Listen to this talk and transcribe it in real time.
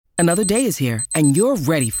Another day is here, and you're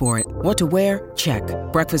ready for it. What to wear? Check.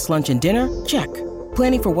 Breakfast, lunch, and dinner? Check.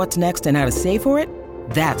 Planning for what's next and how to save for it?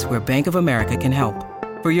 That's where Bank of America can help.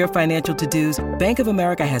 For your financial to-dos, Bank of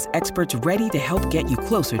America has experts ready to help get you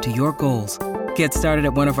closer to your goals. Get started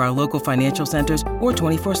at one of our local financial centers or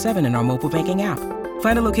 24/7 in our mobile banking app.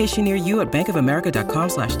 Find a location near you at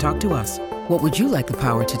bankofamerica.com/talktous. What would you like the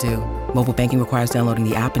power to do? Mobile banking requires downloading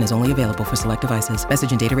the app and is only available for select devices.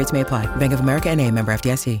 Message and data rates may apply. Bank of America N.A., member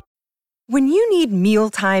FDIC. When you need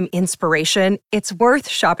mealtime inspiration, it's worth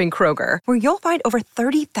shopping Kroger, where you'll find over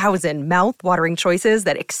 30,000 mouth-watering choices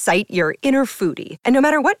that excite your inner foodie. And no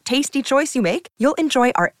matter what tasty choice you make, you'll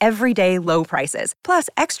enjoy our everyday low prices, plus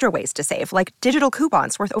extra ways to save, like digital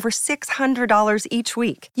coupons worth over $600 each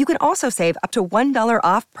week. You can also save up to $1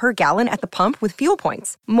 off per gallon at the pump with fuel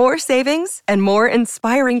points. More savings and more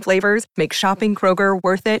inspiring flavors make shopping Kroger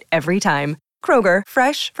worth it every time. Kroger,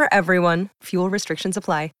 fresh for everyone. Fuel restrictions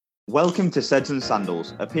apply. Welcome to Seds and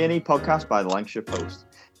Sandals, a P&E podcast by the Lancashire Post.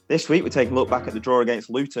 This week we're taking a look back at the draw against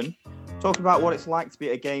Luton, talking about what it's like to be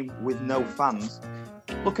at a game with no fans,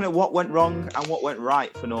 looking at what went wrong and what went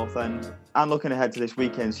right for North End, and looking ahead to this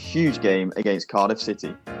weekend's huge game against Cardiff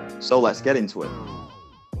City. So let's get into it.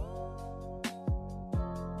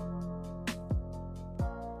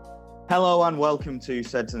 Hello and welcome to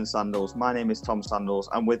Seds and Sandals. My name is Tom Sandals,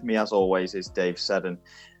 and with me as always is Dave Seddon.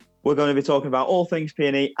 We're going to be talking about all things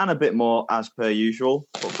P&E and a bit more as per usual.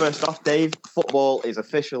 But first off, Dave, football is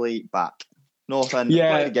officially back. North End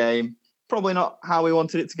played the game. Probably not how we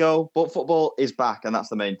wanted it to go, but football is back, and that's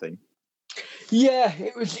the main thing. Yeah,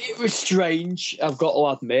 it was strange, I've got to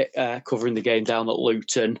admit, covering the game down at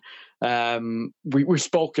Luton. We've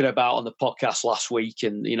spoken about on the podcast last week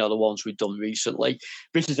and, the ones we've done recently.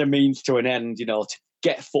 This is a means to an end, to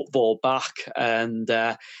get football back. And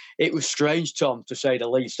it was strange, Tom, to say the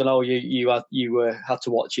least. I know you had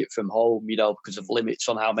to watch it from home, because of limits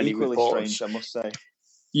on how many Equally reporters. Strange, I must say.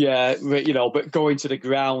 Yeah, but going to the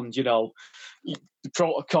ground, the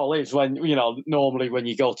protocol is when, normally when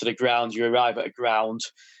you go to the ground, you arrive at a ground,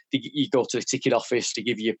 you go to the ticket office to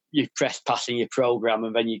give you your press pass and your programme,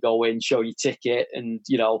 and then you go in, show your ticket and,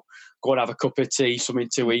 go and have a cup of tea, something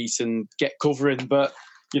to eat and get covering. But,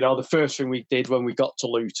 the first thing we did when we got to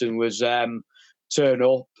Luton was turn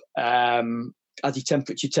up, had your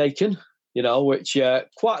temperature taken, which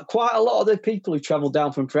quite a lot of the people who travelled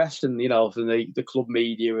down from Preston, from the club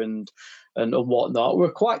media and whatnot, were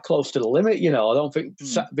quite close to the limit. I don't think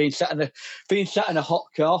being sat in a hot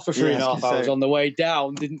car for 3.5 hours on the way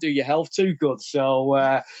down didn't do your health too good. So,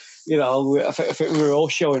 I think we were all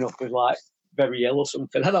showing up with very ill or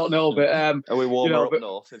something. I don't know, but are we warmer up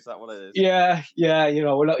north? Is that what it is? Yeah.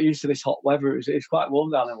 We're not used to this hot weather. It's quite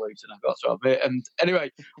warm down in Luton, I've got to admit. And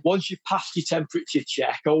anyway, once you passed your temperature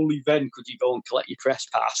check, only then could you go and collect your press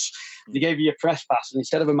pass. They gave you your press pass, and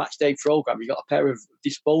instead of a match day programme, you got a pair of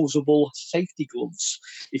disposable safety gloves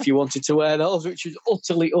if you wanted to wear those, which was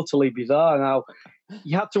utterly bizarre. Now,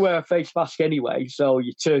 you had to wear a face mask anyway, so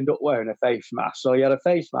you turned up wearing a face mask. So you had a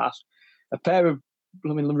face mask, a pair of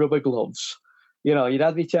rubber gloves. You'd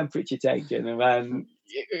had your temperature taken, and then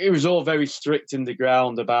it was all very strict in the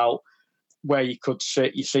ground about where you could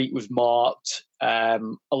sit. Your seat was marked. A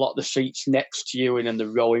lot of the seats next to you and then the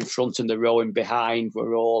row in front and the row in behind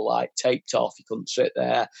were all taped off. You couldn't sit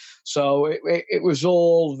there. So it was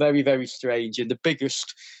all very, very strange. And the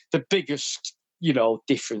biggest,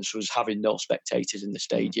 difference was having no spectators in the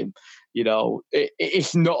stadium.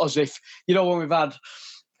 It's not as if, when we've had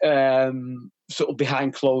sort of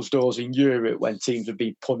behind closed doors in Europe when teams have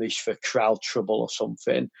been punished for crowd trouble or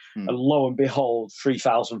something, and lo and behold,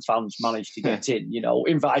 3,000 fans managed to get in,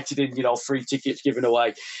 invited in, free tickets given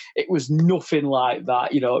away. It was nothing like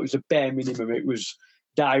that. It was a bare minimum. It was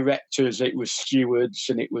directors, it was stewards,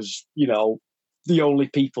 and it was, the only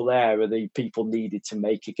people there are the people needed to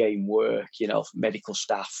make a game work, medical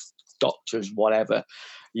staff, doctors, whatever.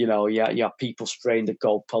 You have people spraying the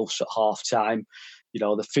goalposts at half time.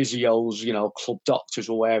 The physios, club doctors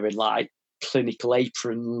were wearing clinical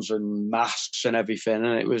aprons and masks and everything.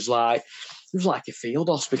 And it was like a field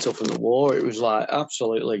hospital from the war. It was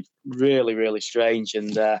absolutely really, really strange.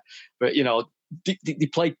 And, but, they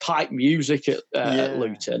played pipe music at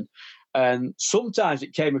Luton. And sometimes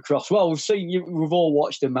it came across, we've all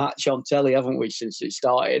watched the match on telly, haven't we, since it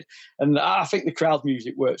started? And I think the crowd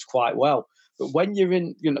music works quite well. But when you're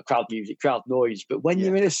in, crowd noise, but when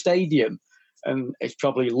you're in a stadium, and it's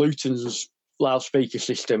probably Luton's loudspeaker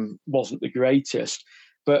system wasn't the greatest,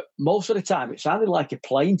 but most of the time it sounded like a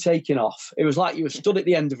plane taking off. It was like you were stood at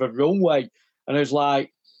the end of a runway, and it was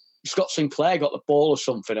like Scott Sinclair got the ball or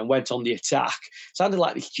something and went on the attack. Sounded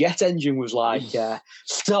like this jet engine was like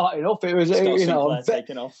starting up. It was, Scott you know, Sinclair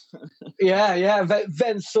taking off. yeah.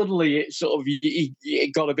 Then suddenly it sort of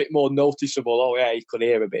it got a bit more noticeable. Oh yeah, you could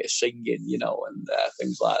hear a bit of singing, you know, and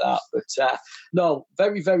things like that. But no,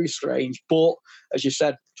 very, very strange. But as you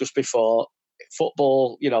said just before,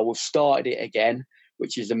 football, you know, we've started it again,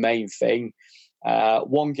 which is the main thing.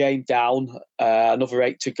 1 game down, another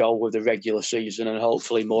 8 to go with the regular season, and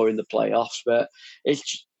hopefully more in the playoffs. But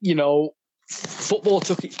it's, you know, football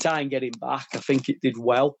took its time getting back. I think it did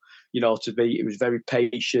well. You know, it was very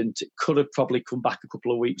patient. It could have probably come back a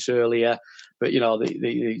couple of weeks earlier, but you know,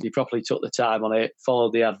 they probably took the time on it,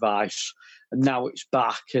 followed the advice, and now it's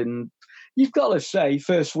back. And you've got to say,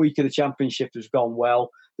 first week of the Championship has gone well.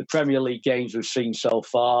 The Premier League games we've seen so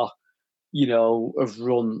far, you know, have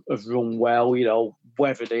run well. You know,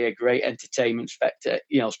 whether they are great entertainment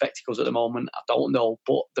spectacles at the moment, I don't know.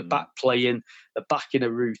 But they're back playing, they're back in a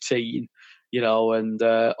routine, you know, and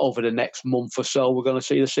over the next month or so, we're going to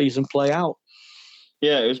see the season play out.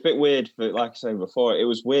 Yeah, it was a bit weird, like I said before, it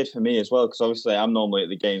was weird for me as well, because obviously I'm normally at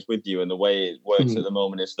the games with you, and the way it works at the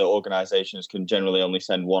moment is that organisations can generally only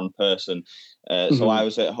send one person. So I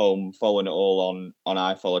was at home following it all on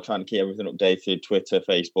iFollow, trying to keep everything updated, Twitter,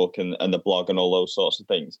 Facebook, and the blog and all those sorts of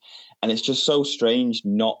things. And it's just so strange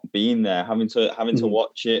not being there, having to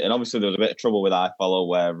watch it. And obviously there was a bit of trouble with iFollow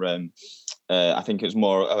where I think it was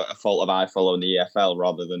more a fault of iFollow and the EFL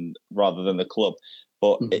rather than the club.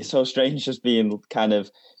 But it's so strange just being kind of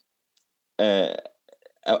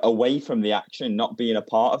away from the action, not being a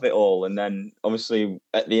part of it all. And then obviously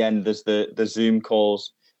at the end, there's the Zoom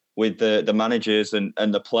calls with the managers and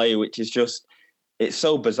the play, which is just, it's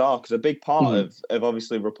so bizarre, because a big part of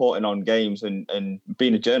obviously reporting on games and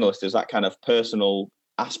being a journalist is that kind of personal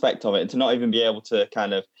aspect of it. And to not even be able to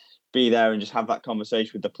kind of be there and just have that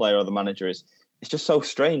conversation with the player or the manager it's just so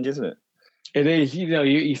strange, isn't it? It is. You know,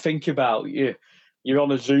 you think about you're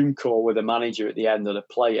on a Zoom call with a manager at the end of the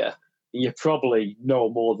player, and you're probably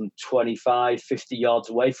no more than 25, 50 yards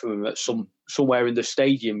away from him at somewhere in the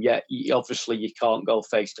stadium. Yet, obviously, you can't go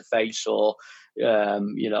face to face or,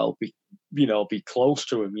 be close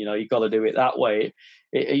to him. You know, you've got to do it that way.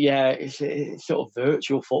 It's sort of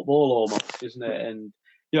virtual football almost, isn't it? And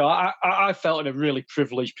you know, I felt in a really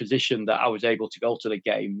privileged position that I was able to go to the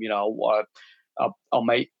game. You know, I'll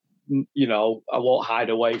make. You know, I won't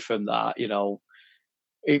hide away from that. You know.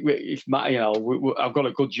 It's I've got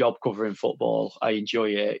a good job covering football. I enjoy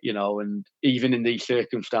it, you know, and even in these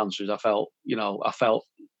circumstances, I felt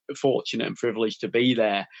fortunate and privileged to be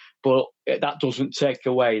there. But that doesn't take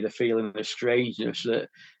away the feeling of strangeness that,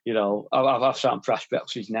 you know, I've sat on press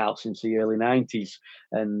boxes now since the early 90s,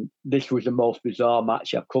 and this was the most bizarre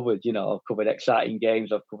match I've covered. You know, I've covered exciting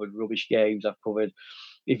games, I've covered rubbish games, I've covered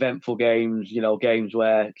eventful games, you know, games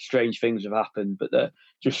where strange things have happened, but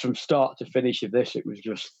just from start to finish of this,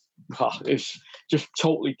 it's just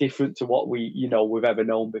totally different to what we've ever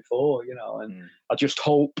known before, you know. And I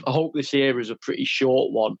hope this year is a pretty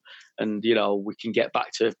short one, and you know, we can get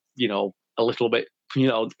back to, you know, a little bit, you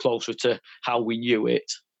know, closer to how we knew it,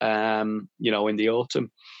 you know, in the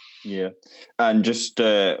autumn. Yeah, and just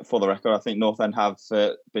for the record, I think North End have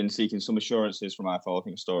been seeking some assurances from iFollow. I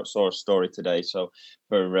think I saw a story today. So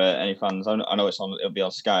for any fans, I know it'll be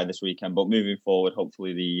on Sky this weekend, but moving forward,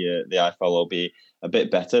 hopefully the iFollow will be a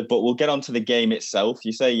bit better. But we'll get on to the game itself.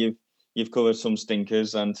 You say you've covered some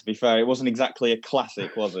stinkers, and to be fair, it wasn't exactly a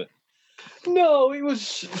classic, was it? No, it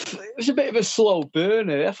was a bit of a slow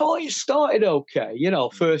burner. I thought it started okay. You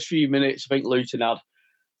know, first few minutes, I think Luton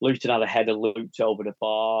had a header looped over the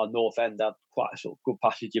bar. North End had quite a sort of good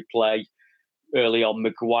passage of play. Early on,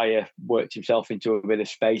 Maguire worked himself into a bit of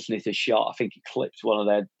space and hit a shot. I think he clipped one of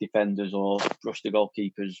their defenders or brushed the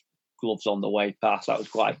goalkeeper's gloves on the way past. That was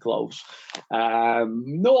quite close.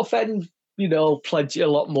 North End, you know, played a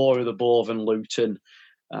lot more of the ball than Luton.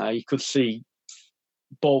 You could see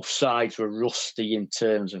both sides were rusty in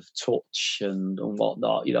terms of touch and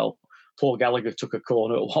whatnot, you know. Paul Gallagher took a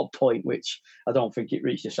corner at one point, which I don't think it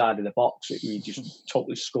reached the side of the box. He just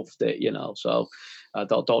totally scuffed it, you know. So I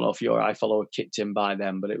don't know if your iFollow kicked him by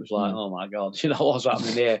then, but it was like, oh my God, you know, what's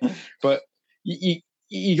happening here? But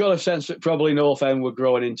you got a sense that probably North End were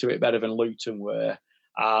growing into it better than Luton were.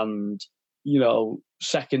 And, you know,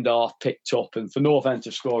 second half picked up. And for North End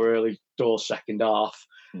to score early doors second half,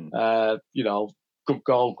 you know, good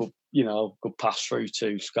goal, good pass through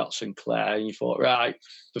to Scott Sinclair. And you thought, right,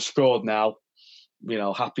 they've scored now, you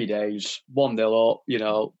know, happy days, 1-0 up, you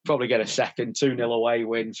know, probably get a second, 2-0 away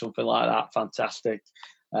win, something like that. Fantastic.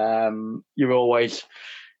 You're always,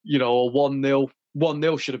 you know,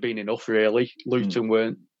 1-0 should have been enough, really. Luton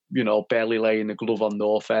weren't barely laying the glove on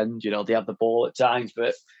North End. They had the ball at times,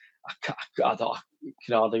 but I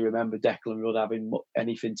can hardly remember Declan Rudd having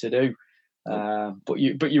anything to do. But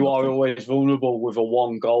you are always vulnerable with a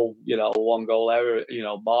one goal error,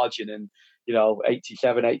 margin. And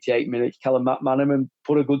 87, 88 minutes, Callum McManaman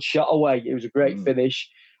put a good shot away. It was a great finish.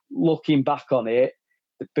 Looking back on it,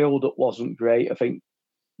 the build-up wasn't great. I think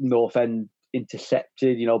North End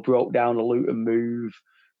intercepted, broke down a Luton move,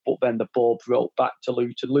 but then the ball broke back to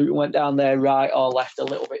Luton. Luton went down there right or left a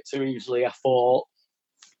little bit too easily, I thought.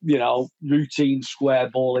 Routine square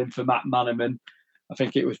ball in for McManaman. I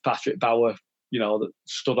think it was Patrick Bauer, that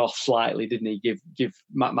stood off slightly, didn't he? Give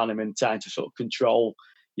McManaman time to sort of control,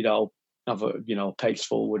 have a pace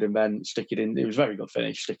forward and then stick it in. It was a very good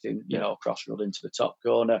finish, sticking, cross rod into the top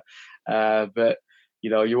corner. But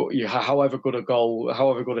you however good a goal,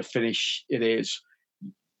 however good a finish it is,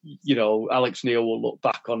 Alex Neil will look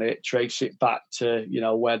back on it, trace it back to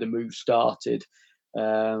where the move started.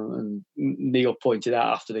 And Neil pointed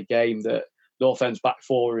out after the game that North End's back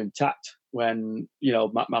four were intact when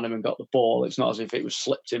McManaman got the ball. It's not as if it was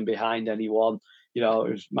slipped in behind anyone. It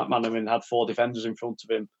was McManaman had four defenders in front of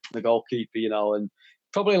him, the goalkeeper, and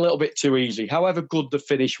probably a little bit too easy. However good the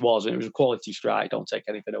finish was, and it was a quality strike, don't take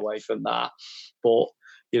anything away from that. But,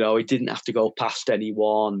 he didn't have to go past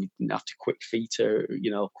anyone, he didn't have to quick feet or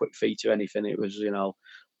anything. It was,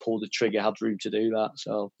 pull the trigger, had room to do that.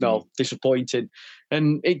 So, no, disappointing.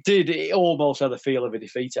 And it almost had a feel of a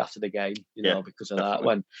defeat after the game, because of that.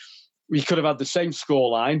 When we could have had the same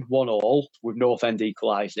scoreline, 1-1, with North End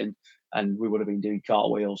equalising, and we would have been doing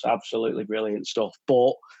cartwheels. Absolutely brilliant stuff.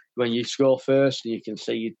 But when you score first and you can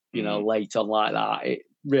see, late on like that, it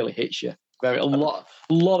really hits you. A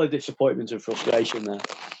lot of disappointment and frustration there.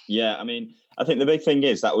 Yeah, I mean, I think the big thing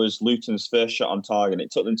is that was Luton's first shot on target.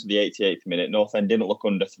 It took them to the 88th minute. North End didn't look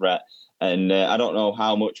under threat. And I don't know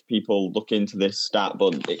how much people look into this stat,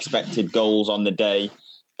 but expected goals on the day,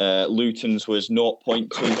 Luton's was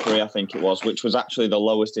 0.23, I think it was, which was actually the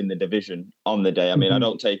lowest in the division on the day. I mean, I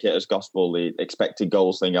don't take it as gospel, the expected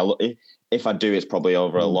goals thing. If I do, it's probably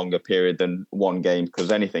over a longer period than one game,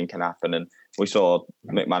 because anything can happen. And we saw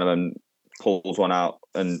McManaman pulls one out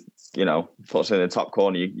and puts it in the top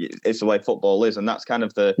corner. It's the way football is, and that's kind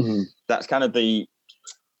of the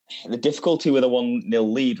difficulty with a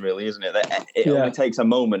 1-0 lead, really, isn't it? That it only takes a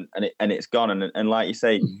moment and it's gone. And like you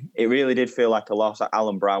say, it really did feel like a loss.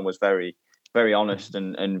 Alan Brown was very, very honest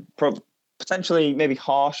and potentially maybe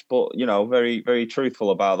harsh, but very, very truthful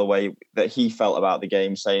about the way that he felt about the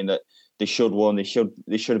game, saying that they should won. They should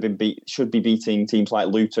have been should be beating teams like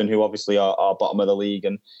Luton, who obviously are bottom of the league,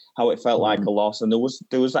 and how it felt like a loss. And there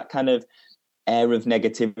was that kind of air of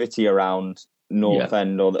negativity around North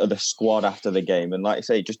End or the squad after the game. And like I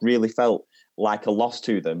say, it just really felt like a loss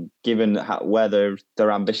to them, given where their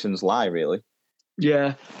ambitions lie, really.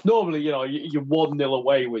 Yeah, normally, your 1-0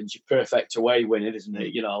 away wins your perfect away win, isn't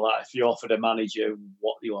it? Like if you offered a manager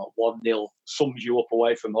 1-0 sums you up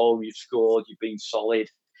away from home, you've scored, you've been solid.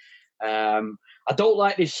 I don't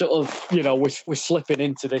like this sort of, we're slipping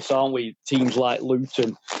into this, aren't we? Teams like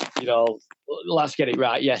Luton, let's get it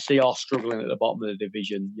right. Yes, they are struggling at the bottom of the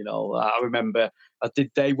division. I remember, did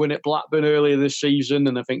they win at Blackburn earlier this season?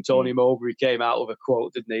 And I think Tony Mowbray came out with a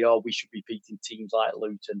quote, didn't he? Oh, we should be beating teams like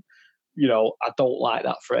Luton. I don't like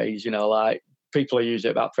that phrase, like people are using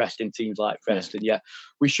it about Preston, teams like Preston. Yeah,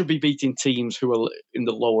 we should be beating teams who are in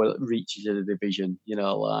the lower reaches of the division,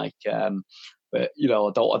 but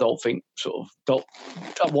I don't think I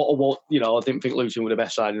didn't think Luton were the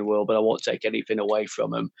best side in the world, but I won't take anything away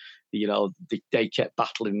from them. They kept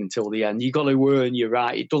battling until the end. You got to earn your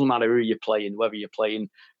right. It doesn't matter who you're playing, whether you're playing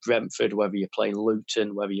Brentford, whether you're playing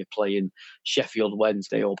Luton, whether you're playing Sheffield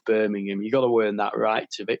Wednesday or Birmingham. You got to earn that right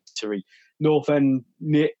to victory. North End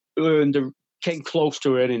came close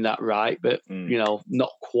to earning that right, but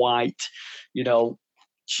not quite. Do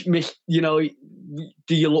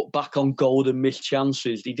you look back on golden missed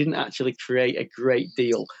chances? He didn't actually create a great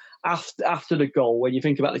deal after the goal. When you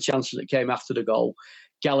think about the chances that came after the goal,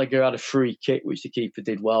 Gallagher had a free kick, which the keeper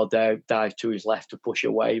did well, dived to his left to push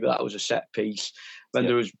away, but that was a set piece. Then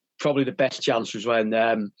there was probably the best chance was when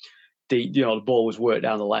the ball was worked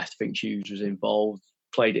down the left. I think Hughes was involved,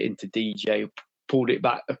 played it into DJ, pulled it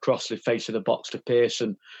back across the face of the box to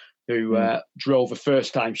Pearson, who drove a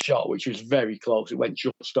first-time shot, which was very close. It went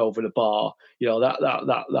just over the bar.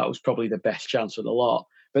 That was probably the best chance of the lot.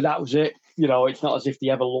 But that was it. It's not as if they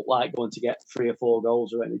ever looked like going to get 3 or 4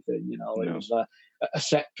 goals or anything. It was a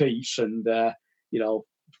set piece, and the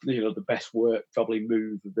best work, probably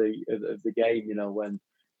move of the game. When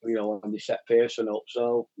they set Pearson up.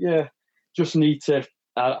 So yeah, just need to.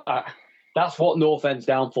 that's what North End's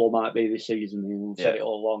downfall might be this season. We've said it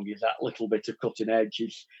all along. Is that little bit of cutting edge?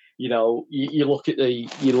 Is, you know, you look at the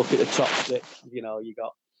top six. You know, you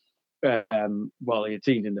got your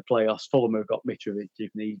teams in the playoffs. Fulham have got Mitrovic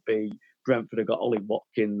if need be. Brentford have got Ollie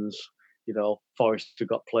Watkins. You know, Forest have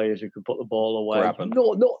got players who can put the ball away.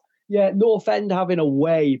 North End having a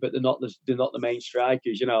way, but they're not the main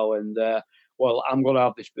strikers. You know, and well, I'm going to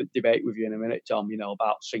have this debate with you in a minute, Tom. You know,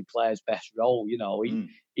 about Sinclair's best role. You know,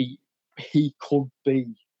 he could be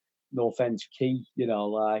North End's key. You know,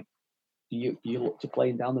 like do you look to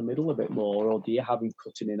playing down the middle a bit more, or do you have him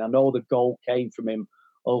cutting in? I know the goal came from him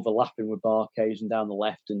overlapping with Barkhuizen down the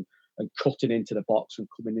left and cutting into the box and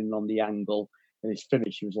coming in on the angle. And his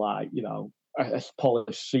finish was like, you know, a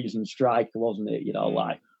polished seasoned striker, wasn't it? You know,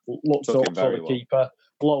 like looked up for the keeper,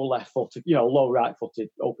 low left footed, you know, low right footed,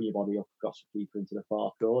 open your body up across the keeper into the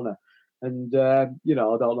far corner. And you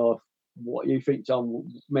know, I don't know what you think, Tom.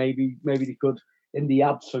 Maybe they could, in the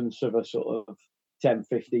absence of a sort of 10,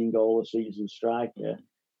 15 goal a season striker,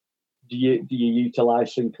 do you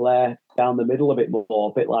utilise Sinclair down the middle a bit more,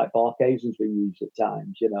 a bit like Barkhuizen's been used at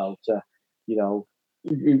times, you know, to, you know,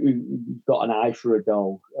 got an eye for a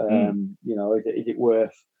goal. You know, is it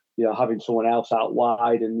worth, you know, having someone else out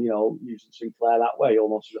wide and, you know, using Sinclair that way,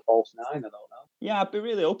 almost as a false nine? I don't know. Yeah, I'd be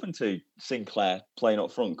really open to Sinclair playing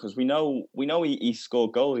up front because we know he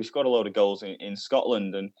scored goals. He scored a load of goals in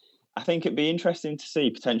Scotland, and I think it'd be interesting to see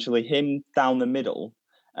potentially him down the middle,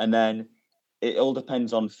 and then it all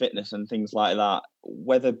depends on fitness and things like that.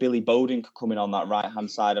 Whether Billy Bowden could come in on that right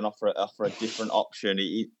hand side and offer a different option.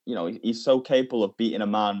 He's so capable of beating a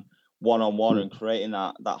man one on one and creating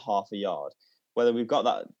that half a yard. Whether we've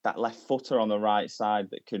got that left footer on the right side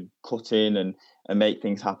that could cut in and make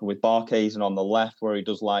things happen with Barkhuizen on the left, where he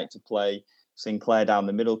does like to play. Sinclair down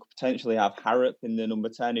the middle, could potentially have Harrop in the number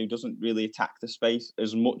 10, who doesn't really attack the space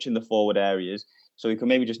as much in the forward areas. So he can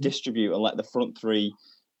maybe just distribute and let the front three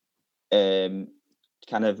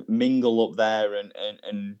kind of mingle up there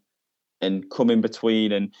and come in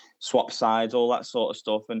between and swap sides, all that sort of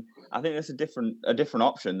stuff. And I think that's a different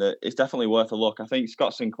option that is definitely worth a look. I think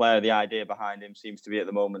Scott Sinclair, the idea behind him seems to be at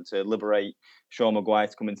the moment to liberate Sean Maguire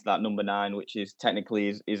to come into that number 9, which is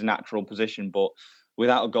technically his natural position, but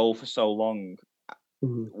without a goal for so long,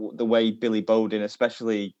 the way Billy Bowden,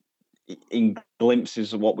 especially in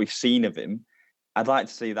glimpses of what we've seen of him, I'd like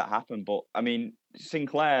to see that happen. But I mean,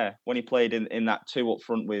 Sinclair, when he played in that 2 up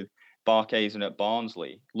front with Barkhuizen at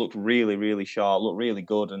Barnsley, looked really, really sharp, looked really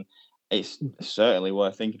good, and it's certainly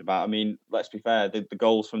worth thinking about. I mean, let's be fair, the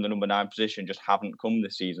goals from the number 9 position just haven't come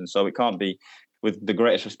this season, so it can't be, with the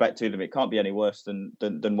greatest respect to them, it can't be any worse than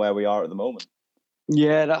where we are at the moment.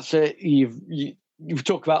 Yeah, that's it. You've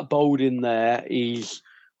talked about Bowden there. He's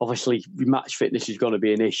obviously, match fitness is going to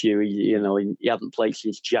be an issue. He hadn't played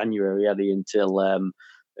since January, had he,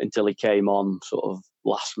 until he came on sort of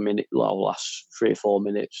last 3 or 4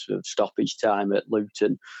 minutes of stoppage time at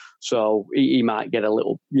Luton. So he might get a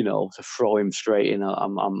little, to throw him straight in. I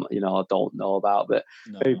don't know about, but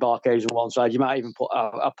maybe Barkhuizen on one side. You might even put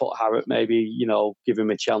Harrop, maybe, give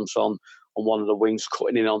him a chance on one of the wings,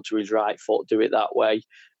 cutting in onto his right foot, do it that way.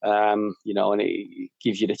 And it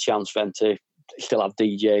gives you the chance then to still have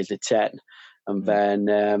DJ as a 10. And then,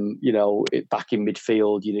 back in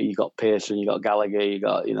midfield, you got Pearson, you got Gallagher, you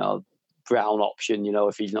got, Brown option,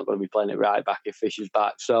 if he's not going to be playing it right back, if Fisher's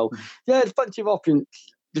back. So, yeah, there's plenty of options.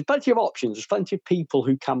 There's plenty of people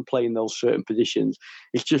who can play in those certain positions.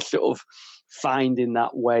 It's just sort of finding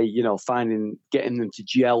that way, getting them to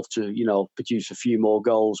gel to, produce a few more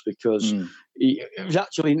goals, because it was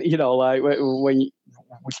actually, like when we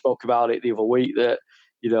spoke about it the other week, that,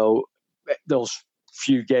 those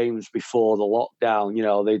few games before the lockdown,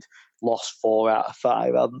 they'd lost 4 out of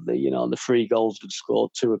 5, hadn't they? And the 3 goals they'd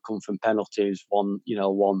scored, 2 had come from penalties, one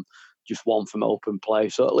from open play.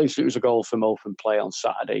 So at least it was a goal from open play on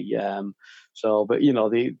Saturday. But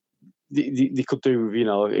they could do,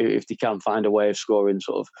 if they can find a way of scoring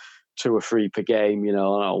sort of 2 or 3 per game,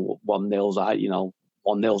 1-0's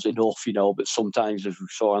 1-0's enough, but sometimes, as we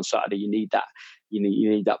saw on Saturday, you need that. You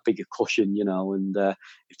need that bigger cushion, and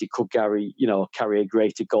if they could carry a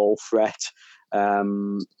greater goal threat, they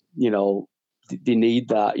need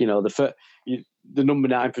that. The number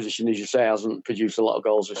 9 position, as you say, hasn't produced a lot of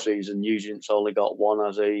goals this season. Nugent's only got 1,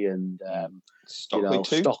 has he? And Stockley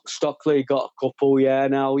 2. Stockley got a couple. Yeah,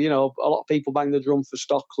 now a lot of people bang the drum for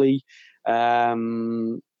Stockley.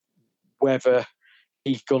 Whether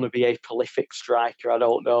he's going to be a prolific striker, I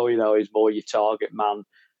don't know. He's more your target man.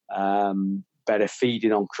 Better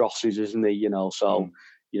feeding on crosses, isn't he? So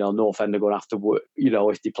North End are going to have to work.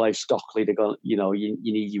 If they play Stockley, they're going. You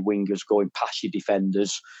need your wingers going past your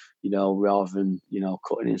defenders. rather than,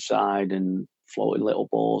 cutting inside and floating little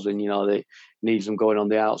balls. And, they needs them going on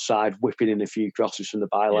the outside, whipping in a few crosses from the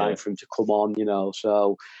byline for him to come on,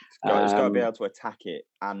 So it's got to be able to attack it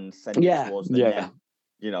and send it towards the net,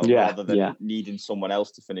 rather than needing someone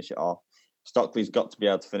else to finish it off. Stockley's got to be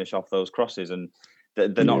able to finish off those crosses, and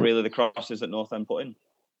they're not really the crosses that North End put in.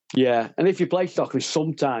 Yeah, and if you play Stockley,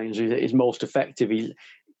 sometimes he's most effective.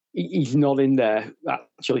 He's not in there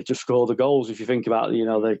actually to score the goals. If you think about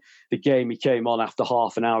the game, he came on after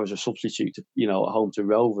half an hour as a substitute, at home to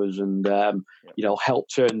Rovers, and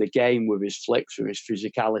helped turn the game with his flicks, with his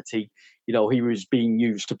physicality. He was being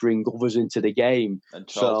used to bring others into the game. And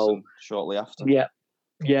Charlton shortly after.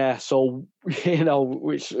 Yeah, so,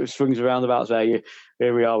 which swings around about say,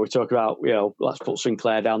 here we are, we're talking about, let's put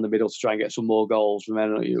Sinclair down the middle to try and get some more goals. And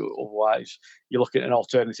then otherwise, you're looking at an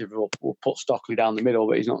alternative, we'll put Stockley down the middle,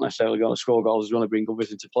 but he's not necessarily going to score goals, he's going to bring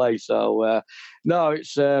others into play. So, no,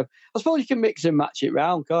 it's, I suppose you can mix and match it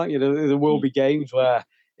round, can't you? There will be games where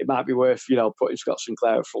it might be worth, putting Scott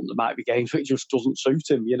Sinclair up front. There might be games where it just doesn't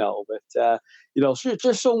suit him, but,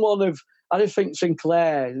 just someone of, I just think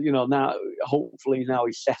Sinclair, now hopefully now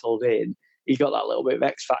he's settled in, he's got that little bit of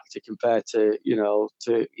X factor compared to,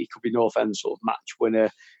 he could be North End sort of match winner.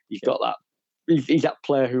 He's got that. He's that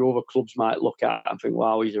player who other clubs might look at and think,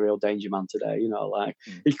 wow, he's a real danger man today.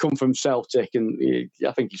 He's come from Celtic, and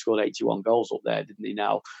I think he scored 81 goals up there, didn't he?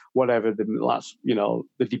 Now, whatever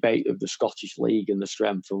the debate of the Scottish League and the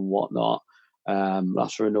strength and whatnot,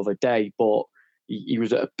 that's for another day. But he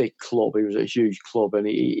was at a big club. He was at a huge club, and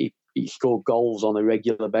he scored goals on a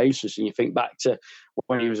regular basis. And you think back to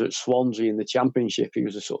when he was at Swansea in the Championship, he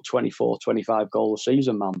was a sort of 24, 25 goal a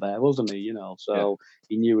season man there, wasn't he? So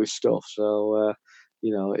he knew his stuff. So,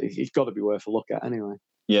 he's got to be worth a look at anyway.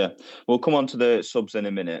 Yeah, we'll come on to the subs in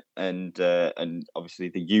a minute, and obviously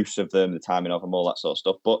the use of them, the timing of them, all that sort of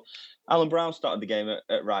stuff. But Alan Brown started the game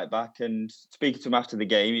at right back, and speaking to him after the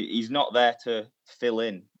game, he's not there to fill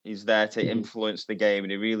in. He's there to influence the game,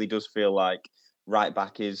 and he really does feel like right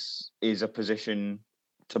back is a position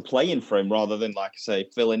to play in for him rather than, like I say,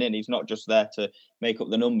 filling in. He's not just there to make up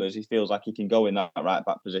the numbers. He feels like he can go in that right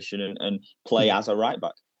back position and play as a right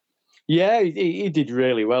back. Yeah, he did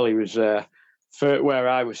really well. He was where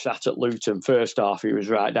I was sat at Luton first half. He was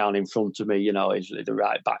right down in front of me. The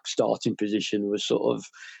right back starting position was sort of,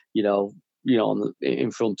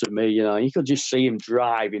 in front of me. You could just see him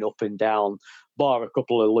driving up and down, bar a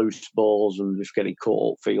couple of loose balls and just getting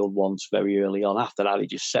caught upfield once very early on. After that, he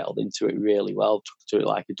just settled into it really well, took to it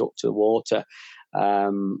like a duck to the water.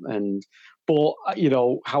 But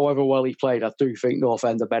however well he played, I do think North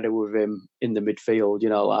End are better with him in the midfield.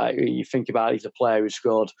 You think about it, he's a player who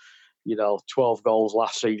scored, 12 goals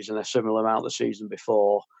last season, a similar amount the season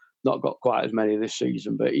before. Not got quite as many this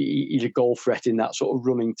season, but he's a goal threat in that sort of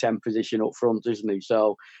running 10 position up front, isn't he?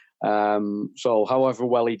 So however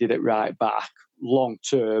well he did it right back, long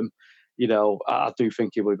term, I do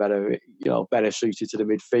think he would be better suited to the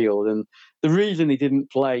midfield. And the reason he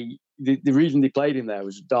didn't play, the reason they played him there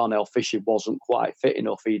was Darnell Fisher wasn't quite fit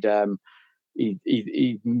enough.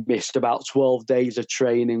 He missed about 12 days of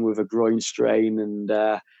training with a groin strain and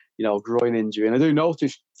groin injury. And I do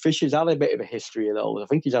notice Fisher's had a bit of a history of those. I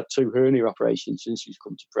think he's had 2 hernia operations since he's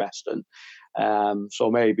come to Preston.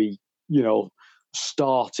 So maybe,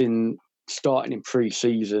 starting in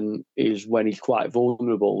pre-season is when he's quite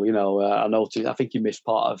vulnerable. I think he missed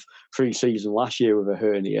part of pre-season last year with a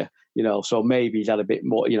hernia, so maybe he's had a bit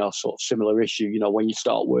more, sort of similar issue, when you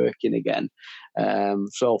start working again.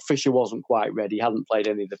 So Fisher wasn't quite ready, hadn't played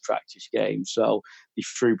any of the practice games, so he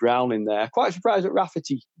threw Brown in there. Quite surprised that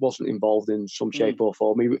Rafferty wasn't involved in some shape or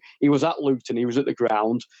form. He was at Luton, he was at the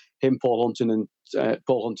ground. Him, Paul Huntington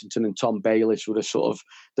and Tom Bayliss were the sort of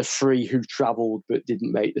the 3 who travelled but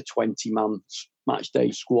didn't make the 20-man match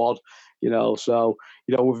day squad. So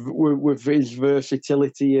with his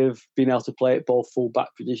versatility of being able to play at both full back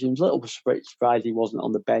positions, a little bit surprised he wasn't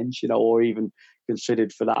on the bench, or even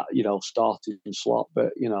considered for that, starting slot.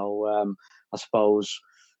 But I suppose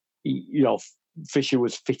Fisher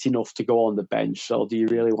was fit enough to go on the bench. So do you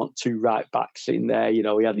really want 2 right backs in there? He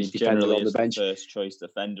had his defender on the bench. First choice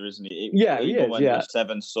defender, isn't he? He is. When there's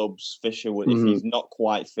 7 subs, Fisher would, if he's not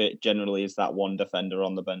quite fit, generally is that one defender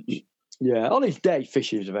on the bench. Yeah, on his day,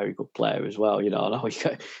 Fisher is a very good player as well. I know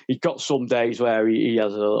he's got some days where he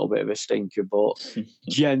has a little bit of a stinker, but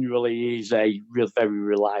generally he's a very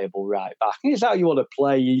reliable right back. And it's how you want to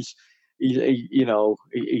play. He's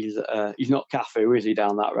not Cafu, is he,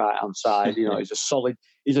 down that right hand side? He's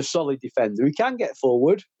a solid defender. He can get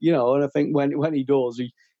forward, and I think when he does,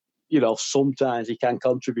 sometimes he can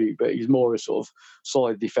contribute, but he's more a sort of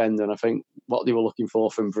solid defender. And I think what they were looking for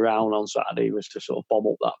from Brown on Saturday was to sort of bomb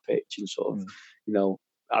up that pitch and sort of,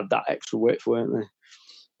 add that extra width, weren't they?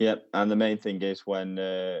 Yep, and the main thing is when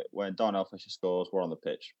Darnell Fisher scores, we're on the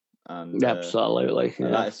pitch. And absolutely,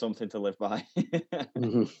 and that is something to live by.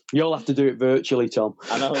 Mm-hmm. You'll have to do it virtually, Tom.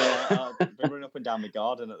 I know. I'll be running up and down my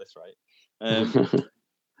garden at this rate.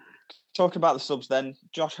 Talking about the subs, then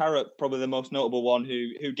Josh Harrop, probably the most notable one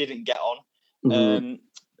who didn't get on. Mm-hmm.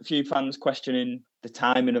 A few fans questioning the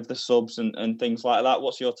timing of the subs and things like that.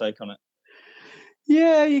 What's your take on it?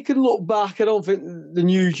 Yeah, you can look back. I don't think the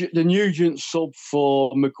Nugent sub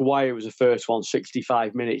for Maguire was the first one,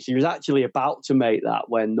 65 minutes. He was actually about to make that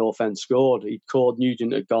when Northend scored.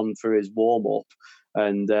 Nugent had gone for his warm-up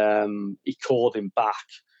and he called him back.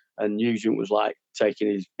 And Nugent was like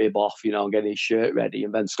taking his bib off, and getting his shirt ready.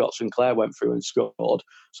 And then Scott Sinclair went through and scored.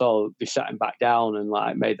 So they sat him back down and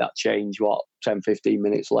made that change, 10, 15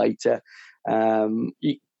 minutes later.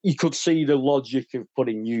 You could see the logic of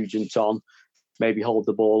putting Nugent on. Maybe hold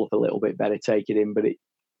the ball up a little bit better, take it in, but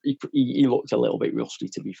he looked a little bit rusty,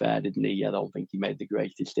 to be fair, didn't he? I don't think he made the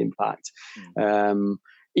greatest impact.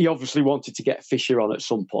 He obviously wanted to get Fisher on at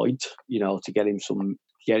some point, to get him some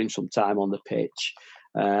time on the pitch.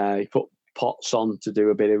 He put Potts on to do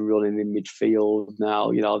a bit of running in midfield. Now,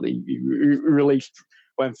 he released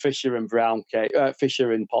when Fisher and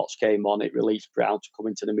Potts came on. It released Brown to come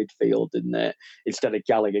into the midfield, didn't it? Instead of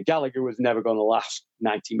Gallagher. Gallagher was never going to last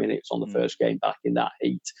 90 minutes on the first game back in that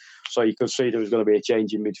heat. So you could see there was going to be a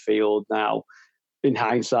change in midfield. Now, in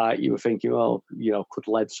hindsight, you were thinking, well, could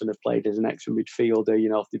Ledson have played as an extra midfielder?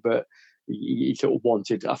 But he sort of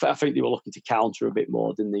wanted. I think they were looking to counter a bit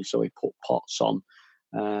more, didn't they? So he put Potts on,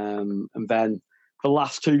 and then the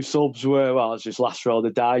last two subs were, it's just last roll of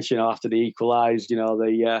the dice, after they equalised, you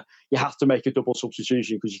have to make a double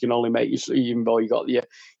substitution because you can only make, even though you got your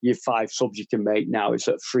 5 subs you can make now, it's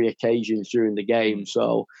at 3 occasions during the game.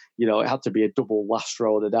 So, it had to be a double last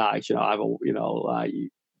roll of the dice, you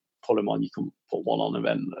put them on, you can put one on and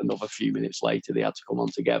then another few minutes later they had to come on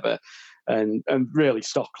together. And really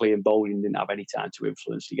Stockley and Bowling didn't have any time to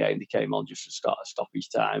influence the game. They came on just to start a stoppage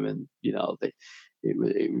time and, it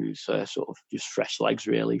was sort of just fresh legs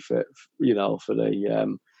really for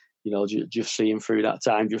the just seeing through that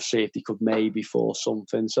time, just see if they could maybe force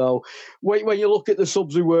something. So when you look at the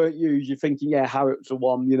subs who weren't used, you're thinking, Harrop's the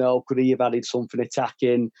one. Could he have added something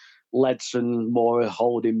attacking? Ledson more a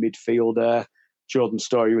holding midfielder. Jordan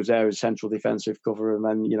Story was there as central defensive cover, and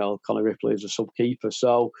then Conor Ripley as a sub keeper.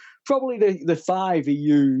 So probably the 5 he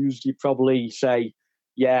used, you'd probably say,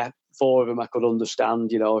 4 of them I could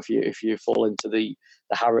understand. If you fall into the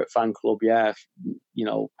Harrop fan club,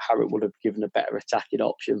 Harrop would have given a better attacking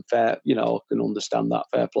option. Fair, I can understand that,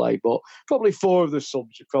 fair play. But probably 4 of the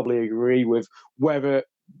subs you probably agree with. Whether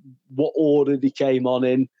what order they came on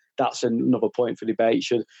in, that's another point for debate.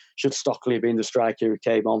 Should Stockley have been the striker who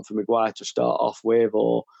came on for Maguire to start off with,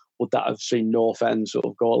 or would that have seen Northend sort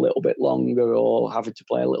of go a little bit longer, or having to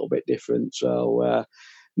play a little bit different? So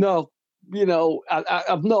no.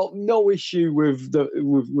 I've no issue with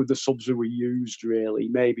the subs who were used really.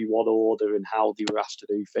 Maybe what order and how they were asked to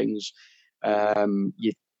do things.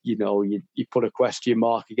 You put a question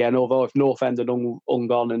mark again. Although if Northend had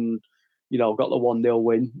ungone and got the 1-0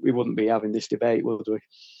 win, we wouldn't be having this debate, would we?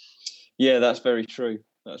 Yeah, that's very true.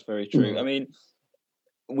 That's very true. I mean,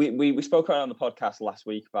 we spoke around on the podcast last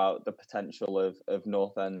week about the potential of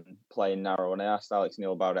Northend playing narrow, and I asked Alex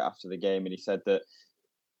Neil about it after the game, and he said that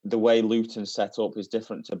the way Luton's set up is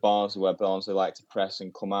different to Barnsley, where Barnsley like to press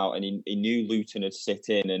and come out, and he knew Luton would sit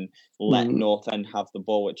in and let Northend have the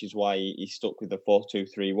ball, which is why he stuck with the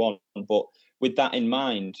 4-2-3-1. But with that in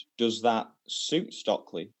mind, does that suit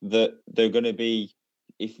Stockley? That they're going to be,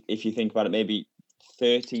 if you think about it, maybe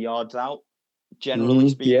 30 yards out, generally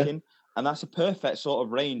speaking, and that's a perfect sort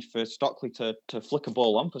of range for Stockley to flick a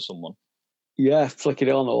ball on for someone. Yeah, flick it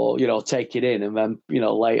on or, take it in and then,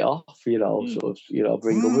 lay it off, sort of,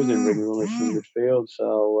 bring others in, bring runners from midfield.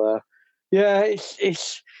 So,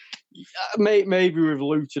 it's maybe with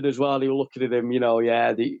Luton as well, they were looking at him,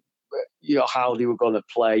 how they were going to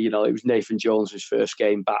play. It was Nathan Jones' first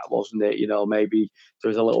game back, wasn't it? Maybe there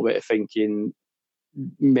was a little bit of thinking,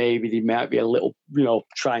 maybe they might be a little,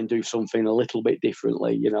 try and do something a little bit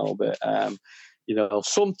differently, but...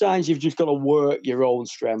 sometimes you've just got to work your own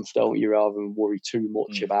strengths, don't you, rather than worry too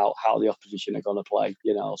much about how the opposition are going to play,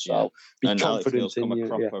 So be and confident in you.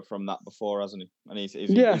 Cropper from that before, hasn't he? And he's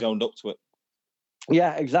owned up to it.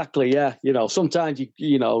 Yeah, exactly. Yeah, sometimes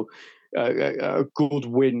you a good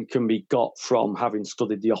win can be got from having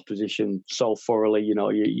studied the opposition so thoroughly.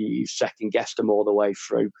 You second guessed them all the way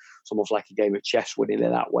through. It's almost like a game of chess, winning it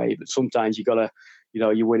that way. But sometimes you got to,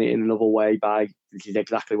 you win it in another way by, this is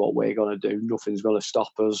exactly what we're going to do. Nothing's going to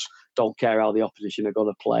stop us. Don't care how the opposition are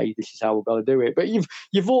going to play. This is how we're going to do it. But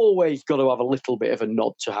you've always got to have a little bit of a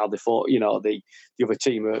nod to how they thought, the other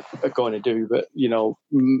team are going to do. But,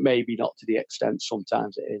 maybe not to the extent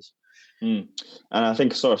sometimes it is. And I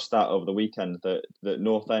think I saw a stat over the weekend that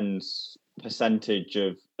North End's percentage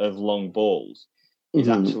of long balls is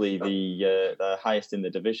actually the highest in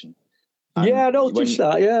the division. And I noticed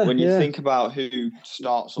that, yeah. When you think about who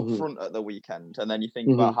starts up front at the weekend, and then you think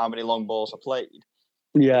about how many long balls are played,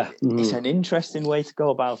 it's an interesting way to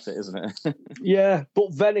go about it, isn't it? Yeah,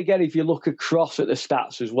 but then again, if you look across at the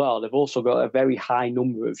stats as well, they've also got a very high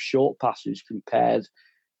number of short passes compared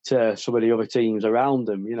to some of the other teams around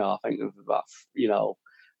them. I think there's about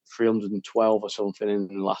 312 or something in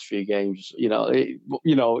the last few games.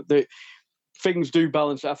 The things do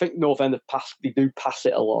balance. I think North End they do pass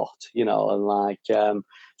it a lot, and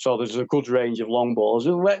so there's a good range of long balls.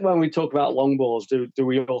 When we talk about long balls, do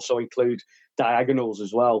we also include diagonals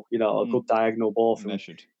as well? A good diagonal ball from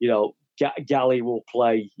Galley will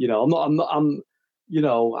play. I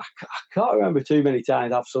can't remember too many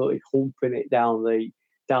times absolutely humping it down the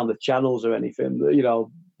channels or anything.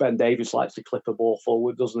 Ben Davies likes to clip a ball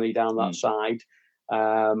forward, doesn't he, down that side?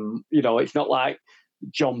 It's not like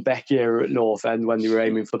John Beck here at North End when they were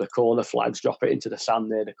aiming for the corner flags, drop it into the sand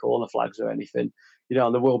near the corner flags or anything.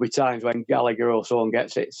 And there will be times when Gallagher or someone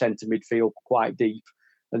gets it centre midfield quite deep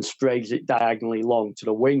and sprays it diagonally long to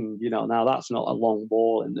the wing. Now that's not a long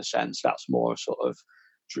ball in the sense. That's more sort of,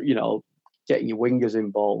 getting your wingers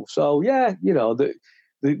involved. So,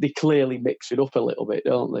 they clearly mix it up a little bit,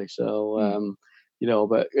 don't they? So,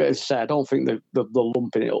 but as I said, I don't think they're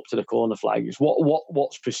lumping it up to the corner flag. It's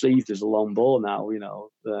what's perceived as a long ball now. Is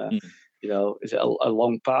it a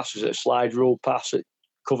long pass? Is it a slide rule pass? It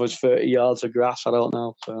covers 30 yards of grass. I don't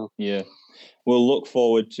know. So we'll look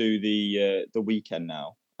forward to the weekend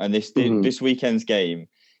now, and this weekend's game.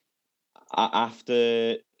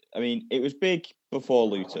 It was big before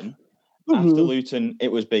Luton. After Luton,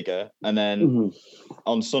 it was bigger, and then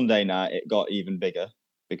on Sunday night, it got even bigger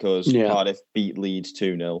because Cardiff beat Leeds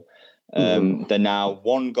 2-0. They're now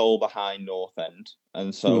 1 goal behind North End,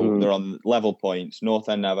 and so they're on level points. North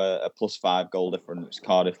End have a +5 goal difference,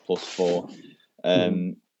 Cardiff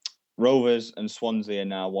 +4. Rovers and Swansea are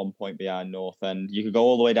now 1 point behind North End. You could go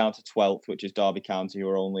all the way down to 12th, which is Derby County, who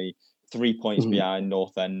are only 3 points behind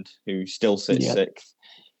North End, who still sits 6th.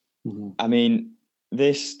 I mean,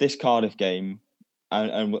 this Cardiff game,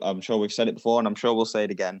 and I'm sure we've said it before, and I'm sure we'll say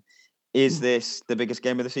it again, is this the biggest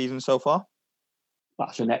game of the season so far?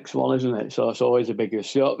 That's the next one, isn't it? So it's always the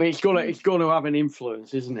biggest. So it's going to have an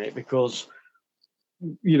influence, isn't it? Because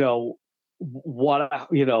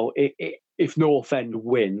if North End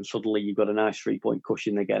win, suddenly you've got a nice 3-point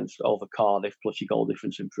cushion against over Cardiff, plus your goal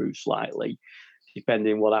difference improves slightly,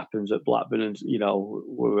 depending what happens at Blackburn and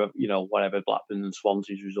whatever Blackburn and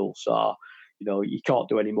Swansea's results are. You can't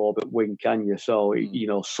do any more but win, can you? So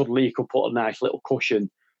suddenly you could put a nice little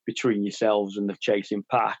cushion between yourselves and the chasing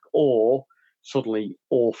pack, or suddenly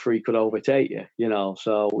all three could overtake you.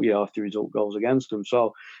 So if the result goes against them,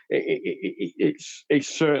 so it's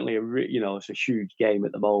certainly it's a huge game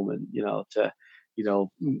at the moment.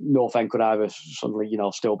 North End could either suddenly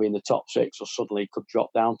still be in the top 6, or suddenly could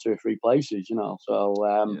drop down 2 or 3 places.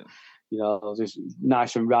 So. It's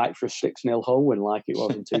nice and right for a 6-0 home win like it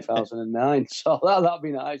was in 2009. So that'd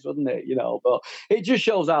be nice, wouldn't it? But it just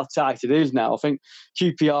shows how tight it is now. I think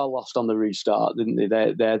QPR lost on the restart, didn't they?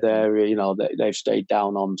 They've stayed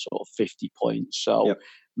down on sort of 50 points. So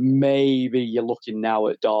maybe you're looking now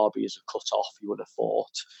at Derby as a cut-off, you would have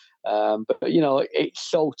thought. But it's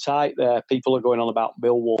so tight there. People are going on about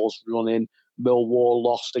Millwall's running. Millwall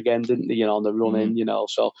lost again, didn't they? On the run-in,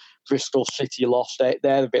 So Bristol City lost it.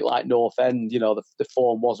 They're a bit like North End. The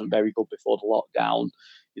form wasn't very good before the lockdown.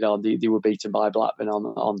 They were beaten by Blackburn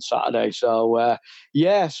on Saturday. So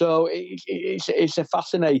so it's a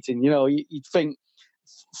fascinating. You'd think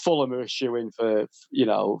Fulham are a shoo-in for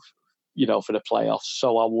for the playoffs.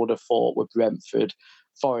 So I would have thought with Brentford.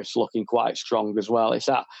 Forest looking quite strong as well. It's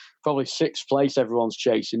at probably 6th place everyone's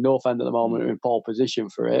chasing. North End at the moment are in pole position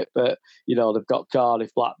for it, but they've got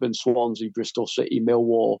Cardiff, Blackburn, Swansea, Bristol City,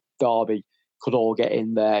 Millwall, Derby could all get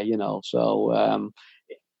in there. So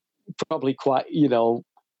probably quite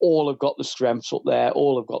all have got the strengths up there,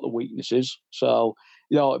 all have got the weaknesses. So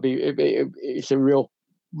it's a real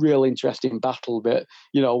interesting battle. But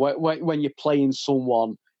when you're playing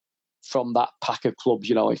someone from that pack of clubs,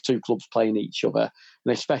 it's two clubs playing each other,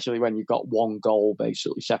 and especially when you've got one goal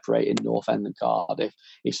basically separating North End and Cardiff,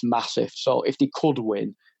 it's massive. So if they could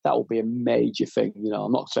win, that would be a major thing.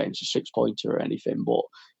 I'm not saying it's a 6-pointer or anything, but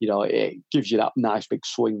it gives you that nice big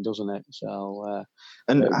swing, doesn't it? So,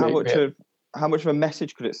 and how much of a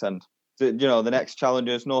message could it send? The next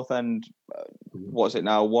challengers, North End, what is it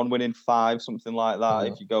now? 1 win in 5, something like that.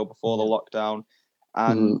 If you go before the lockdown,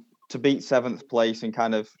 and to beat 7th place and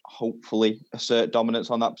kind of hopefully assert dominance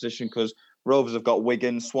on that position, because Rovers have got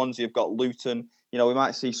Wigan, Swansea have got Luton. We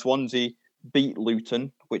might see Swansea beat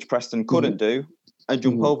Luton, which Preston couldn't do, and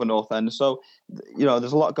jump over North End. So,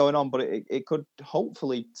 there's a lot going on, but it could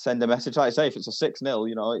hopefully send a message. Like I say, if it's a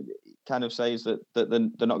 6-0, it kind of says that they're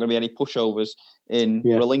not going to be any pushovers in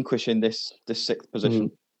relinquishing this 6th position.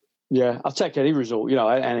 Yeah, I'll take any result,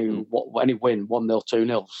 any win, 1-0,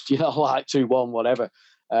 2-0, like 2-1, whatever.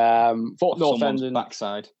 Thought North End and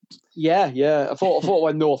backside. Yeah. I thought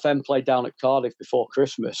when North End played down at Cardiff before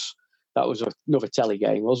Christmas, that was another telly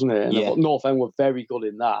game, wasn't it? And I thought North End were very good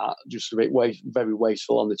in that, just a bit very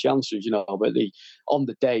wasteful on the chances, But on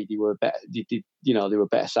the day they were better. They were a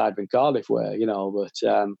better side than Cardiff were,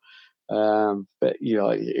 But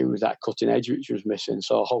it was that cutting edge which was missing.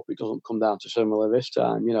 So I hope it doesn't come down to similar this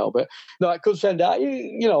time, But no, it could send out.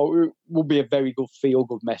 It will be a very good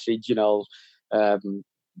feel-good message. A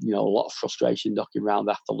lot of frustration knocking around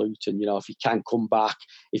after Luton. If you can come back,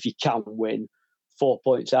 if you can win 4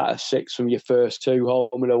 points out of 6 from your first 2 home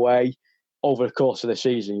and away over the course of the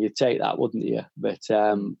season, you'd take that, wouldn't you? But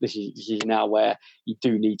this is now where you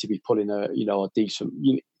do need to be putting a decent.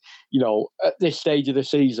 At this stage of the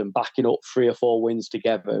season, backing up 3 or 4 wins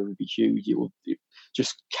together would be huge. It would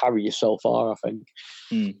just carry you so far, I think.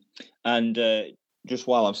 And just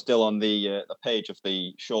while I'm still on the page of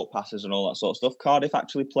the short passes and all that sort of stuff, Cardiff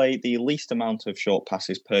actually play the least amount of short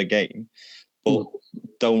passes per game, but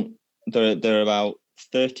they're about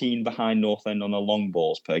 13 behind North End on the long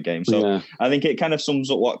balls per game. So I think it kind of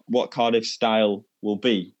sums up what Cardiff's style will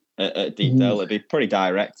be at Deepdale. It'll be pretty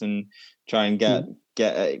direct and try and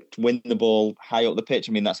win the ball high up the pitch.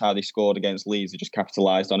 I mean, that's how they scored against Leeds. They just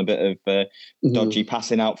capitalised on a bit of dodgy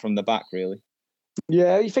passing out from the back, really.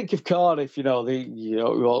 Yeah, you think of Cardiff, it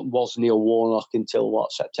was Neil Warnock until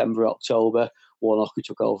September, October. Warnock, who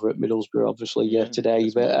took over at Middlesbrough, obviously,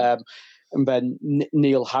 today. But and then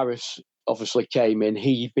Neil Harris obviously came in.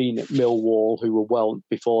 He'd been at Millwall, who were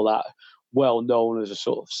before that well known as a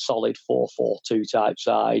sort of solid 4-4-2 type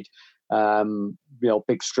side.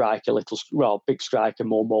 Big striker, big striker,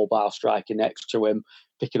 more mobile striker next to him,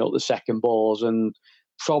 picking up the second balls, and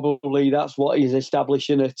probably that's what he's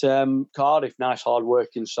establishing at Cardiff. Nice,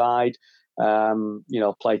 hard-working side,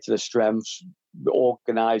 play to the strengths,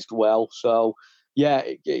 organised well. So,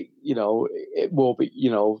 it will be,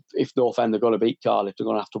 if North End are going to beat Cardiff, they're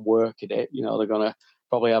going to have to work at it. They're going to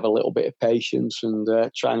probably have a little bit of patience and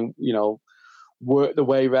try and, work the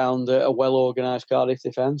way around a well-organised Cardiff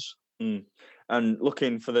defence. And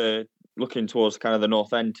looking towards kind of the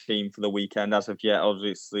North End team for the weekend, as of yet,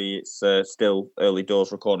 obviously it's still early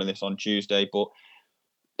doors recording this on Tuesday, but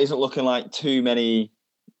isn't looking like too many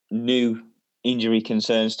new injury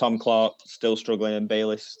concerns. Tom Clark still struggling and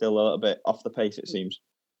Bayliss still a little bit off the pace, it seems.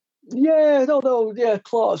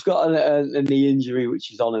 Clark's got a knee injury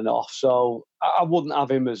which is on and off, so I wouldn't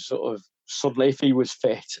have him as sort of suddenly, if he was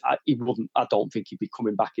fit, I don't think he'd be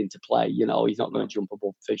coming back into play. He's not going to jump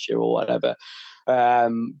above Fisher or whatever.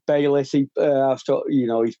 Bayliss, he's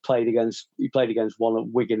played against one at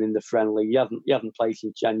Wigan in the friendly. He hadn't played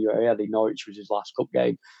since January. I think Norwich was his last cup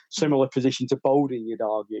game. Similar position to Bowden, you'd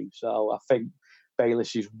argue. So I think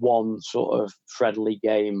Bayliss is one sort of friendly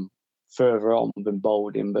game further on than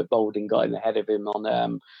Bowden, but Bowden got in ahead of him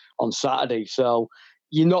on Saturday. So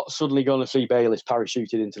you're not suddenly going to see Bayliss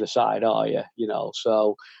parachuted into the side, are you?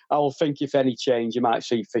 So I will think if any change, you might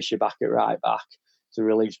see Fisher back at right back to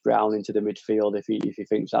release Brown into the midfield if he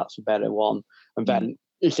thinks that's a better one. And then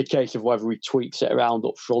it's a case of whether he tweaks it around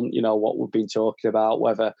up front, what we've been talking about,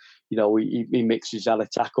 whether, he mixes that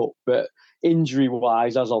attack up. But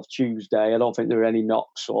injury-wise, as of Tuesday, I don't think there are any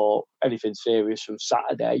knocks or anything serious from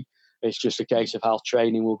Saturday. It's just a case of how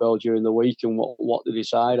training will go during the week and what they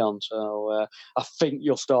decide on. So I think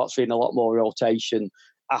you'll start seeing a lot more rotation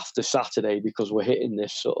after Saturday because we're hitting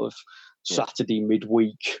this sort of Saturday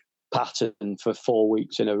midweek pattern for 4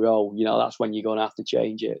 weeks in a row. That's when you're going to have to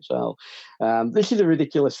change it. So this is a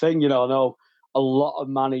ridiculous thing. I know a lot of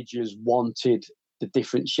managers wanted the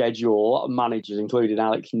different schedule. A lot of managers, including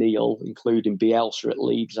Alex Neil, including Bielsa at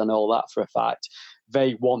Leeds, I know that for a fact,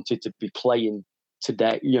 they wanted to be playing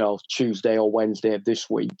today, Tuesday or Wednesday of this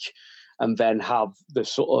week, and then have the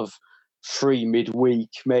sort of free midweek,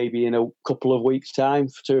 maybe in a couple of weeks' time,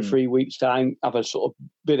 2 or 3 weeks' time, have a sort of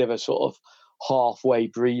bit of a sort of halfway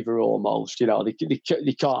breather almost. You know, they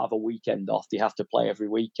can't have a weekend off. They have to play every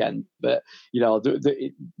weekend. But, you know,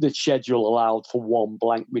 the schedule allowed for one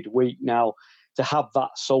blank midweek. Now, to have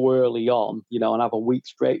that so early on, you know, and have a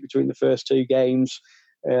week's break between the first 2 games,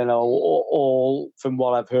 you know, all from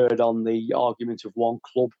what I've heard on the argument of one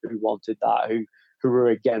club who wanted that, who were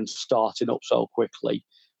against starting up so quickly.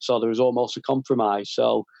 So there was almost a compromise.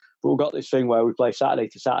 So, but we've got this thing where we play Saturday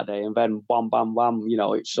to Saturday, and then wham, bam, bam. You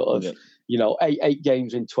know, it's sort of, you know, eight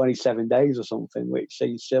games in 27 days or something, which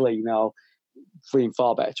seems silly. You know, feeling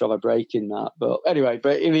far better to have a break in that. But anyway,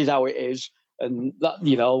 but it is how it is, and that,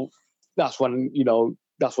 you know, that's when you're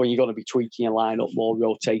going to be tweaking your lineup more,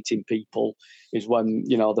 rotating people. Is when,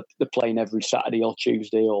 you know, they're playing every Saturday or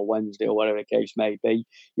Tuesday or Wednesday or whatever the case may be.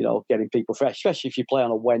 You know, getting people fresh, especially if you play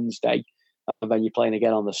on a Wednesday and then you're playing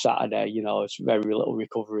again on the Saturday. You know, it's very little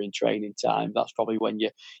recovery and training time. That's probably when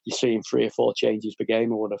you're seeing 3 or 4 changes per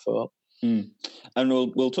game, I would have thought. And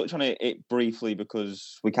we'll touch on it briefly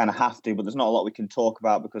because we kind of have to, but there's not a lot we can talk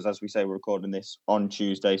about because, as we say, we're recording this on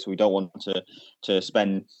Tuesday, so we don't want to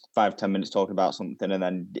spend 5-10 minutes talking about something and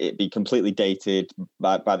then it be completely dated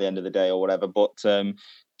by the end of the day or whatever. But do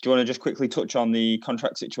you want to just quickly touch on the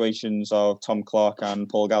contract situations of Tom Clark and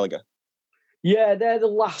Paul Gallagher? Yeah, they're the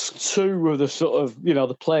last 2 of the sort of, you know,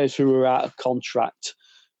 the players who were out of contract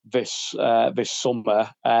this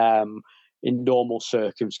summer. In normal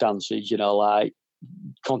circumstances, you know, like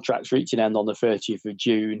contracts reaching end on the 30th of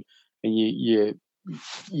June, and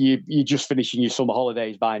you're just finishing your summer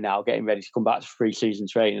holidays by now, getting ready to come back to pre-season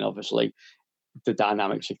training. Obviously, the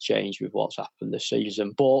dynamics have changed with what's happened this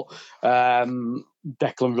season. But Declan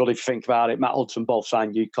Rudd, if you think about it, Matt Hudson both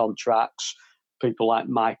signed new contracts. People like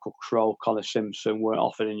Michael Crowe, Connor Simpson weren't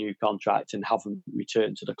offered a new contract and haven't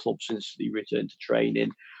returned to the club since they returned to training.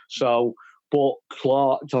 So, but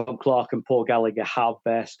Tom Clark and Paul Gallagher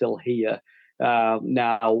they're still here.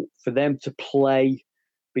 Now, for them to play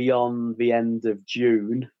beyond the end of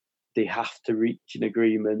June, they have to reach an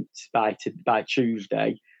agreement by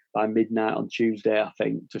Tuesday, by midnight on Tuesday, I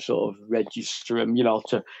think, to sort of register them, you know,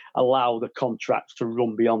 to allow the contracts to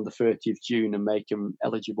run beyond the 30th of June and make them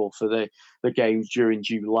eligible for the games during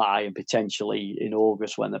July and potentially in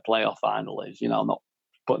August when the playoff final is. You know, I'm not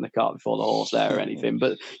putting the cart before the horse there or anything,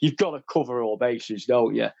 but you've got to cover all bases,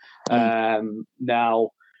 don't you? Now,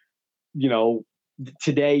 you know,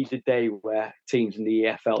 today's the day where teams in the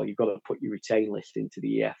EFL, you've got to put your retain list into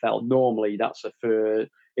the EFL. Normally,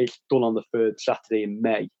 it's done on the 3rd Saturday in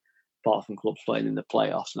May, apart from clubs playing in the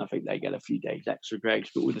playoffs, and I think they get a few days extra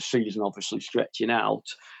grace. But with the season obviously stretching out,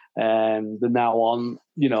 they're now on,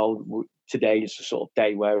 you know, today is the sort of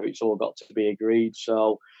day where it's all got to be agreed.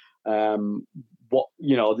 So,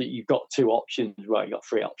 you've got 2 options. Well, you've got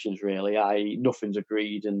 3 options really. Nothing's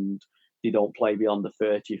agreed and they don't play beyond the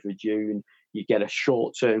 30th of June. You get a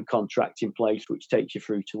short-term contract in place, which takes you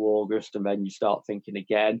through to August, and then you start thinking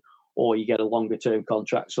again. Or you get a longer-term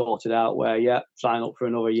contract sorted out where, sign up for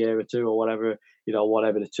another year or 2 or whatever, you know,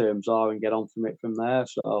 whatever the terms are, and get on from it from there.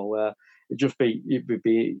 So it would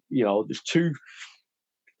be, you know, there's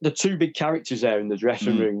 2 big characters there in the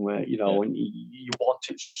dressing room where, you know, and you want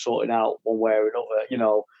it sorted out one way or another. You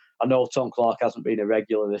know, I know Tom Clark hasn't been a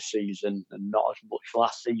regular this season and not as much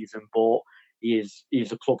last season, but he's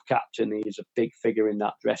a club captain. He's a big figure in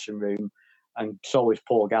that dressing room. And so is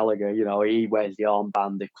Paul Gallagher. You know, he wears the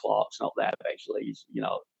armband if Clark's not there, basically. He's, you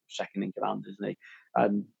know, second in command, isn't he?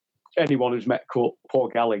 And anyone who's met Paul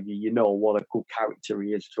Gallagher, you know what a good character he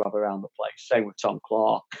is to have around the place. Same with Tom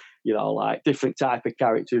Clark. You know, like different type of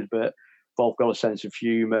characters, but both got a sense of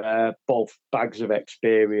humour, both bags of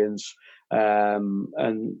experience.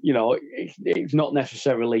 And, you know, it's not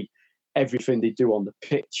necessarily everything they do on the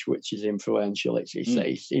pitch which is influential. It's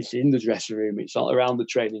in the dressing room, it's around the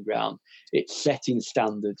training ground, it's setting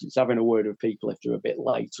standards, it's having a word with people if they're a bit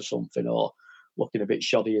late or something, or looking a bit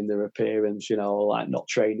shoddy in their appearance, you know, like not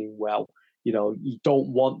training well. You know, you don't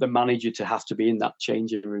want the manager to have to be in that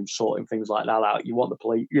changing room sorting things like that out. You want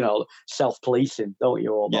the self-policing, don't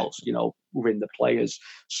you, almost, you know, within the players.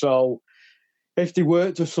 So if they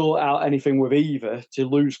were to sort out anything with either, to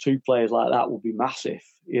lose 2 players like that would be massive.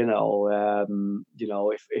 You know,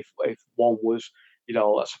 if one was, you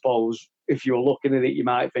know, I suppose if you're looking at it, you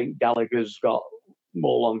might think Gallagher's got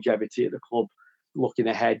more longevity at the club, looking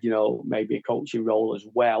ahead, you know, maybe a coaching role as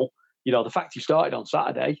well. You know, the fact he started on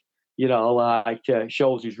Saturday, you know, like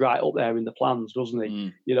shows he's right up there in the plans, doesn't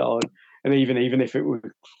he? You know, and even if it was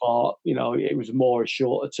Clark, you know, it was more a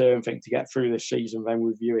shorter term thing to get through this season, then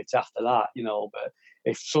review it after that, you know. But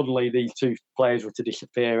if suddenly these two players were to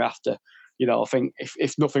disappear after, I think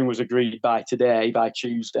if nothing was agreed by today, by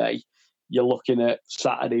Tuesday, you're looking at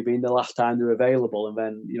Saturday being the last time they're available. And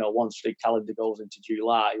then, once the calendar goes into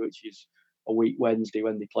July, which is a week Wednesday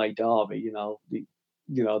when they play Derby,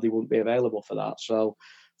 they wouldn't be available for that. So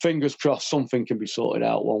fingers crossed something can be sorted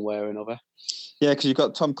out one way or another. Yeah, because you've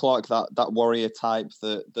got Tom Clark, that warrior type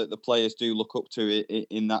that the players do look up to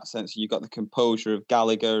in that sense. You've got the composure of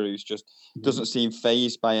Gallagher, who's just doesn't seem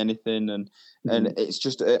fazed by anything, and it's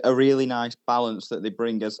just a really nice balance that they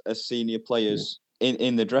bring as senior players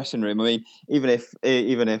in the dressing room. I mean, even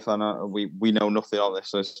if I know we know nothing on this,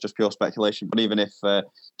 so it's just pure speculation. But even if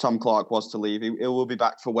Tom Clark was to leave, he will be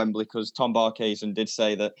back for Wembley, because Tom Barkhuizen did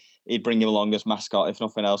say that he'd bring him along as mascot, if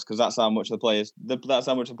nothing else, because that's how much the players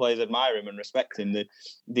admire him and respect him.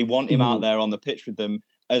 They want him out there on the pitch with them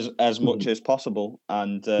as much as possible.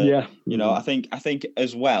 And I think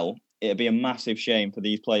as well, it'd be a massive shame for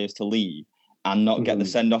these players to leave and not get the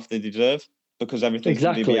send off they deserve, because everything's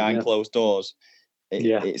going to be behind closed doors.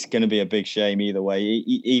 It's going to be a big shame either way.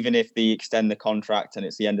 Even if they extend the contract and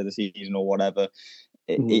it's the end of the season or whatever,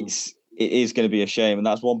 it is going to be a shame. And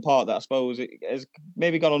that's one part that I suppose it has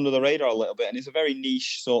maybe gone under the radar a little bit. And it's a very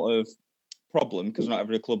niche sort of problem, because not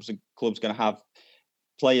every club's going to have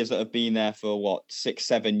players that have been there for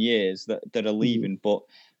 6-7 years that are leaving. But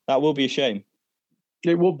that will be a shame.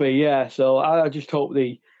 It would be, yeah. So I just hope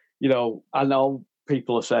I know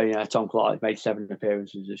people are saying Tom Clark made 7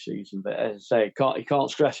 appearances this season, but as I say, you can't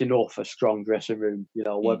stress enough a strong dressing room.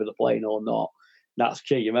 Whether they're playing or not, that's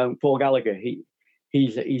key. Paul Gallagher,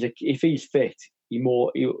 if he's fit, he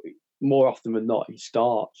more often than not he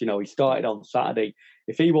starts. He started on Saturday.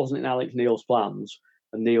 If he wasn't in Alex Neil's plans,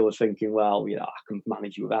 and Neil was thinking, well, I can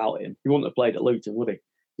manage without him, he wouldn't have played at Luton, would he?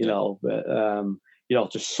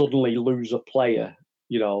 But to suddenly lose a player,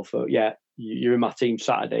 you're in my team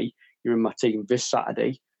Saturday. You're in my team this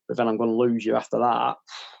Saturday, but then I'm going to lose you after that.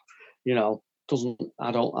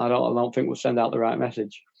 I don't think we'll send out the right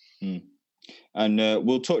message. And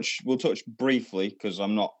we'll touch briefly, because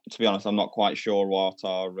to be honest, I'm not quite sure what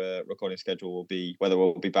our recording schedule will be, whether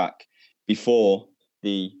we'll be back before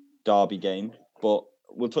the Derby game, but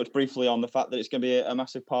we'll touch briefly on the fact that it's going to be a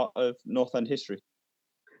massive part of North End history.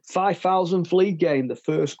 5,000th league game, the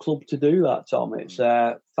first club to do that, Tom. It's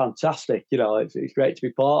fantastic. It's great to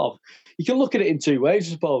be part of. You can look at it in two ways,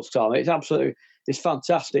 I suppose, Tom. It's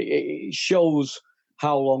fantastic. It shows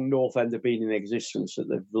how long North End have been in existence. That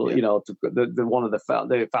they're one of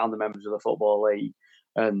the founder members of the Football League,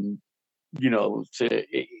 and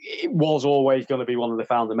it was always going to be one of the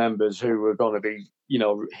founder members who were going to be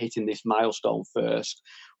hitting this milestone first.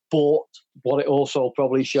 But what it also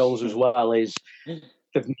probably shows as well is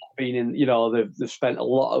they've not been in, they've spent a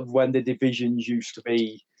lot of, when the divisions used to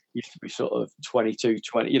be sort of 22,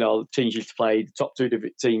 20, teams used to play, the top two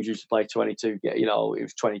teams used to play 22, it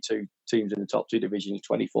was 22 teams in the top two divisions,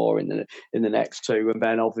 24 in the next two. And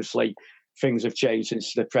then obviously things have changed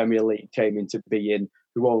since the Premier League came into being,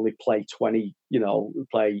 who only play 20,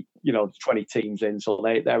 20 teams in. So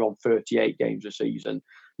they're on 38 games a season.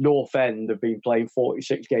 North End have been playing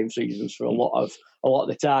 46 game seasons for a lot of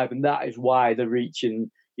the time, and that is why they're reaching,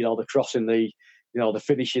 they're crossing the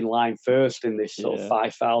finishing line first in this sort of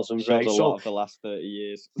 5,000 race. A lot of the last 30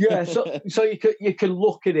 years. Yeah, so you can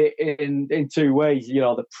look at it in two ways.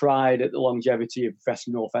 The pride at the longevity of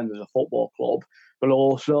Preston North End as a football club, but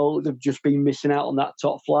also they've just been missing out on that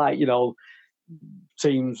top flight.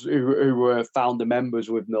 Teams who were founder members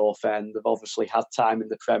with North End have obviously had time in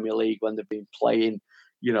the Premier League when they've been playing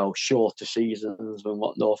shorter seasons than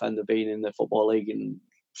what North End have been in the Football League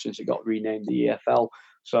since it got renamed the EFL.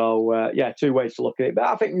 So, two ways to look at it. But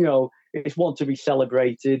I think, it's one to be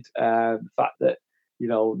celebrated. The fact that,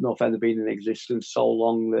 North End have been in existence so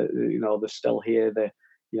long that, they're still here, they're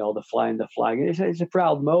flying the flag. It's a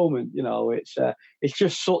proud moment, it's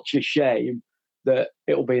just such a shame that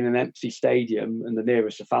it'll be in an empty stadium and the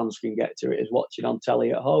nearest the fans can get to it is watching on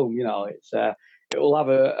telly at home. It will have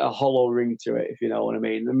a hollow ring to it, if you know what I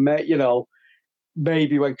mean. And,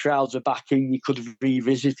 maybe when crowds are backing, you could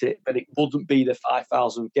revisit it, but it wouldn't be the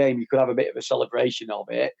 5,000th game. You could have a bit of a celebration of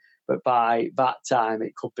it, but by that time,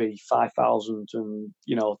 it could be 5,000 and,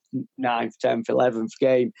 9th, 10th, 11th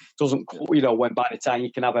game. It doesn't, when by the time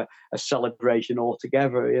you can have a celebration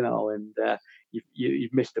altogether, and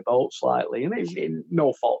you've missed the boat slightly. And it's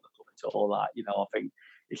no fault of the club at all that, I think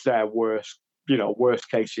it's their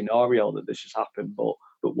worst case scenario that this has happened, but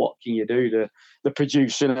what can you do? They're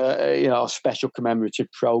producing a special commemorative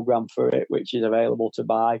program for it, which is available to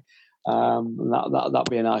buy. And that'd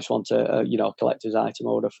be a nice one to collector's item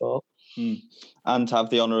order for. And have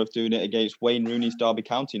the honour of doing it against Wayne Rooney's Derby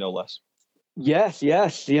County, no less. Yes.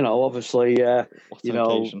 Obviously,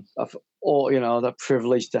 occasion. The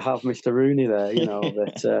privilege to have Mr. Rooney there,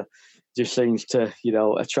 that just seems to,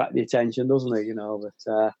 attract the attention, doesn't it?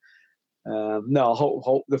 But no, I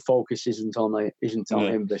hope the focus isn't on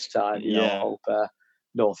him this time. I hope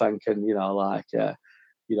North End can,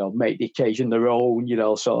 make the occasion their own,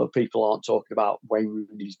 so people aren't talking about Wayne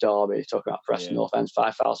Rooney's Derby, talking about Preston North End's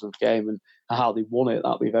 5,000th game and how they won it.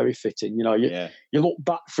 That'd be very fitting. You look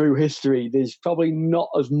back through history, there's probably not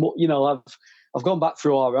as much, I've gone back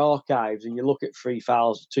through our archives and you look at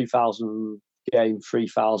 3,000, 2,000 game,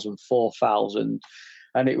 3,000, 4,000,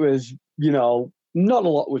 and it was, not a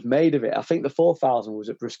lot was made of it. I think the 4,000 was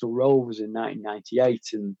at Bristol Rovers in 1998,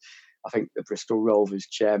 and I think the Bristol Rovers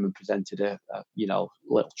chairman presented a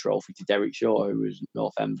little trophy to Derek Shaw, who was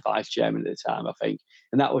North End vice chairman at the time, I think,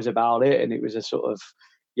 and that was about it. And it was a sort of,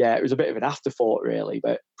 it was a bit of an afterthought, really.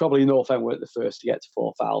 But probably North End weren't the first to get to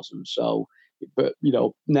 4,000. So, but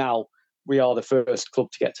now we are the first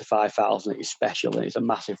club to get to 5,000. It's special and it's a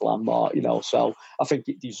massive landmark, So I think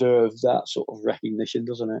it deserves that sort of recognition,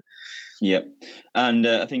 doesn't it? Yep. And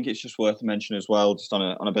I think it's just worth mentioning as well, just on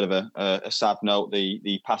a bit of a sad note,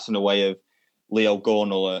 the passing away of Leo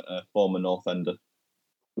Gornall, a former North Ender.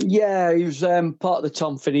 Yeah, he was part of the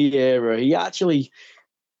Tom Finney era.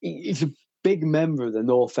 He's a big member of the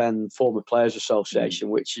North End Former Players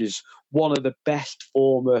Association, which is one of the best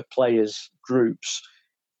former players groups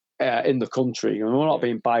in the country. And we're not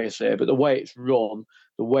being biased here, but the way it's run,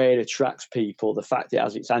 the way it attracts people, the fact it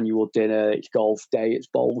has its annual dinner, its golf day, its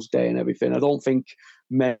bowls day and everything. I don't think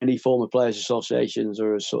many former players associations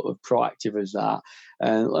are as sort of proactive as that.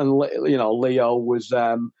 And Leo was,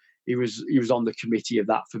 he was on the committee of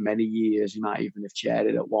that for many years. He might even have chaired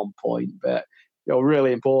it at one point, but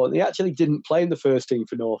really important. He actually didn't play in the first team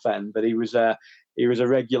for North End, but he was a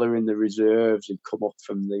regular in the reserves. He'd come up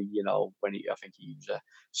from the, when I think he was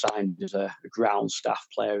signed as a ground staff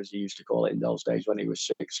player, as he used to call it in those days, when he was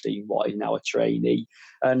 16, what he's now a trainee.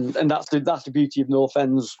 And that's the beauty of North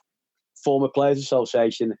End's Former Players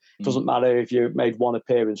Association. It doesn't matter if you made one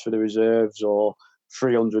appearance for the reserves or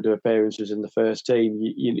 300 appearances in the first team,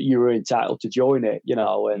 you were entitled to join it,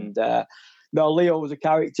 and no, Leo was a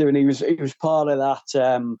character, and he was part of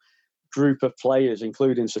that group of players,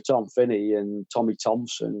 including Sir Tom Finney and Tommy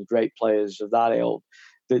Thompson, great players of that ilk.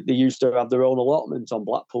 They used to have their own allotments on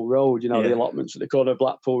Blackpool Road, the allotments at the corner of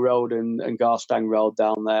Blackpool Road and Garstang Road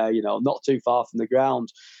down there, not too far from the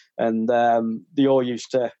ground. And they all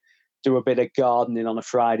used to do a bit of gardening on a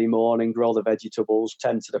Friday morning, grow the vegetables,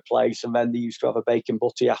 tend to the place, and then they used to have a bacon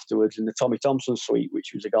butty afterwards in the Tommy Thompson suite,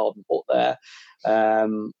 which was a garden hut there.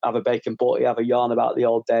 Have a bacon butty, have a yarn about the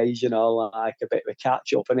old days, like a bit of a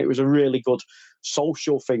catch-up. And it was a really good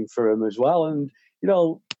social thing for him as well. And,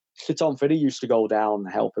 Sir Tom Finney used to go down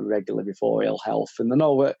and help him regularly before ill health. And I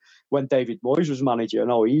know when David Moyes was manager,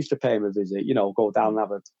 he used to pay him a visit, go down and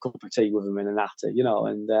have a cup of tea with him in an natter,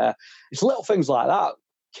 and it's little things like that.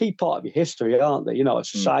 Key part of your history, aren't they?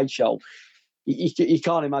 It's a sideshow. You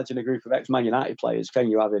can't imagine a group of ex-Man United players, can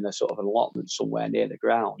you, having a sort of an allotment somewhere near the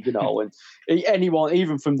ground, and anyone,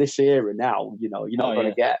 even from this era now, you're not going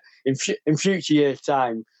to get, in future years'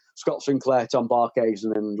 time, Scott Sinclair, Tom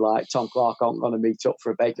Barkhazen and like Tom Clark aren't going to meet up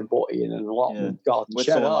for a bacon butty in an allotment garden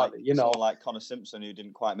shed, are they? Someone like Connor Simpson, who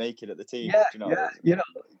didn't quite make it at the team.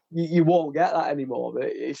 You won't get that anymore, but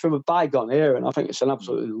it's from a bygone era, and I think it's an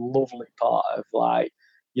absolutely lovely part of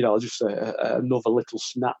just another little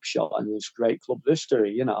snapshot in this great club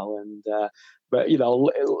history, but I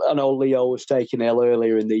know Leo was taken ill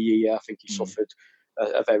earlier in the year. I think he suffered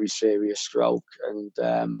a very serious stroke,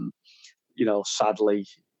 and sadly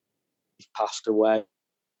he passed away.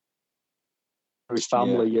 His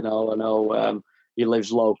family, I know he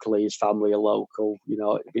lives locally, his family are local,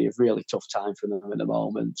 it'd be a really tough time for them at the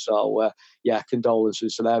moment. So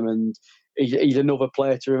condolences to them. And he's another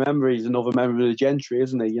player to remember. He's another member of the Gentry,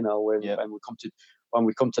 isn't he? When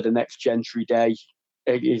we come to the next Gentry Day,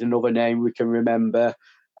 he's another name we can remember.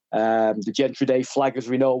 The Gentry Day flag, as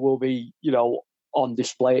we know, will be on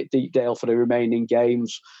display at Deepdale for the remaining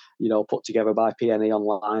games. Put together by PNE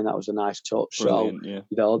Online. That was a nice touch. Brilliant,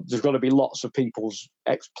 so there's going to be lots of people's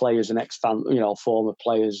ex-players and ex-fans, former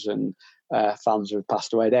players and fans who have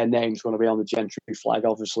passed away. Their names going to be on the Gentry flag.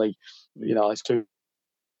 Obviously, it's too.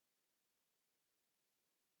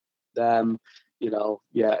 It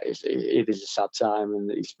is a sad time,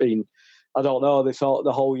 and it's been, I don't know,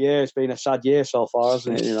 the whole year it's been a sad year so far,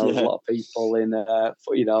 hasn't it? There's a lot of people in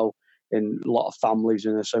in a lot of families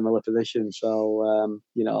in a similar position. So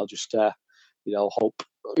just hope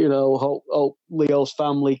hope Leo's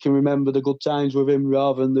family can remember the good times with him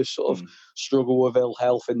rather than this sort of struggle with ill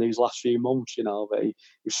health in these last few months. But he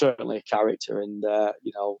was certainly a character and part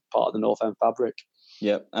of the North End fabric.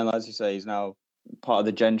 Yeah, and as you say, he's now part of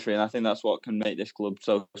the gentry, and I think that's what can make this club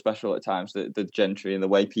so special at times. The gentry and the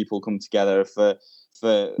way people come together for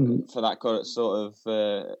that sort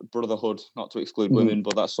of brotherhood, not to exclude women,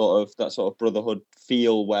 but that sort of brotherhood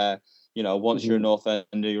feel where once you're a North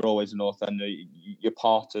Ender, you're always a North Ender. You're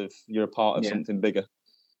part of something bigger.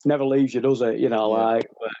 Never leaves you, does it? Even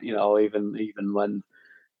when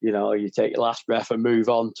you take your last breath and move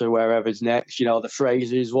on to wherever's next. The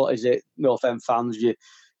phrases, what is it? North End fans, you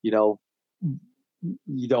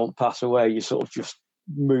don't pass away. You sort of just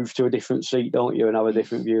move to a different seat, don't you, and have a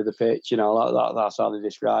different view of the pitch. That's how they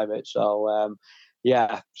describe it. So,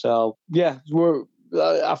 I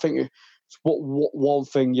think one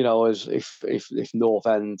thing, is if North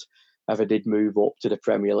End ever did move up to the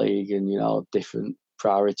Premier League and different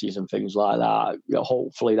priorities and things like that,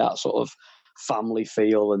 hopefully that sort of family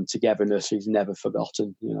feel and togetherness is never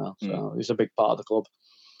forgotten. So it's a big part of the club.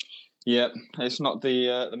 Yeah, it's not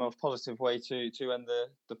the most positive way to end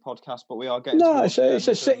the podcast, but we are getting. No, I think it's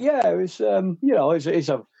just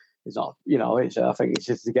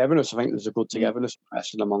togetherness. I think there's a good togetherness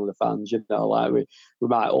present among the fans. We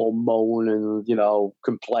might all moan and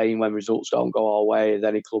complain when results don't go our way, as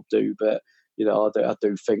any club do. But I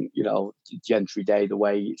do think Gentry Day, the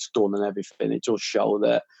way it's done and everything, it does show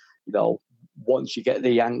that once you get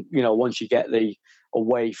the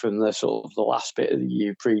away from the sort of the last bit of the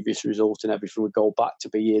year, previous result and everything, we go back to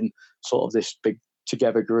being sort of this big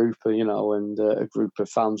together group, and a group of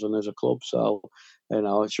fans and as a club. So,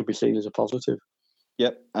 it should be seen as a positive.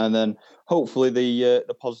 Yep, and then hopefully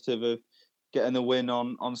the positive of getting the win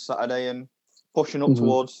on Saturday and pushing up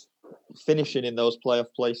towards finishing in those playoff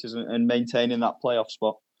places and maintaining that playoff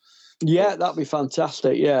spot. Yeah, that'd be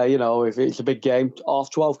fantastic. Yeah, if it's a big game,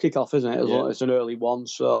 12:30 kickoff, isn't it? It's an early one.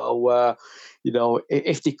 So,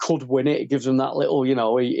 if they could win it, it gives them that little,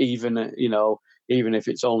 even if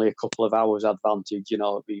it's only a couple of hours advantage,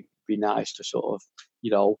 it'd be nice to sort of,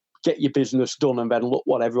 get your business done and then look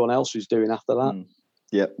what everyone else is doing after that.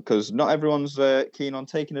 Yeah, because not everyone's keen on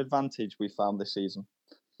taking advantage, we found this season.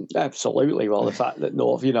 Absolutely. Well, the fact that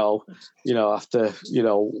North, after,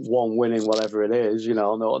 one winning, whatever it is,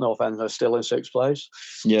 North End are still in sixth place.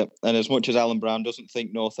 Yeah. And as much as Alan Brown doesn't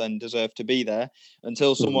think North End deserve to be there,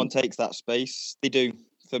 until someone takes that space, they do.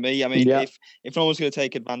 For me, I mean, if no one's going to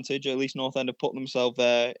take advantage, at least North End have put themselves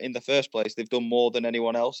there in the first place. They've done more than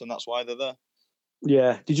anyone else, and that's why they're there.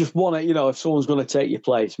 Yeah, they just want it, if someone's going to take your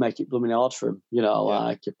place, make it blooming hard for them,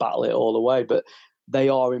 like you battle it all the way. But they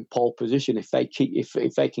are in pole position. If they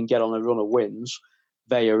can get on a run of wins,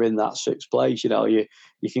 they are in that sixth place. You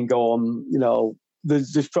can go on.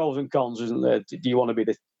 There's pros and cons, isn't there? Do you want to be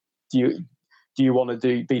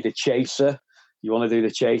be the chaser? You want to do the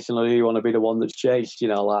chasing, or do you want to be the one that's chased?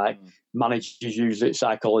 Managers use that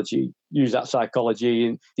psychology,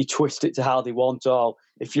 and they twist it to how they want. Oh,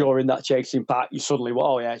 if you're in that chasing pack, you suddenly,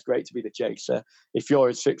 it's great to be the chaser. If you're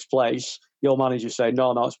in sixth place, your manager say,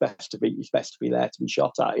 no, it's best to be there to be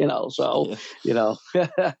shot at.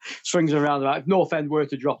 Swings around. If North End were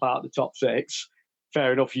to drop out of the top six,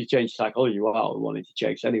 fair enough. You change psychology. We wanted to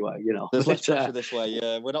chase anyway. There's less pressure this way.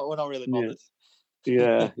 Yeah, we're not really bothered.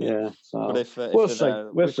 Yeah. So but if we'll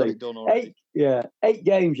see. 8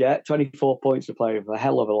 games yet, 24 points to play with, a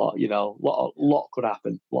hell of a lot. Lot could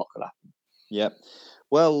happen. Yep.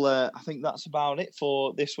 Well, I think that's about it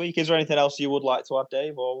for this week. Is there anything else you would like to add,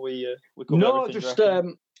 Dave, or we covered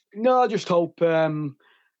I just hope in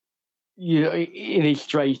these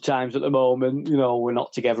strange times at the moment, we're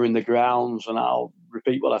not together in the grounds, and I'll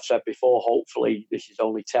repeat what I've said before. Hopefully, this is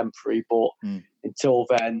only temporary, but until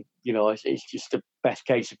then, it's just the best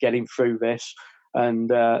case of getting through this,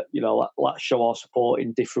 and let's show our support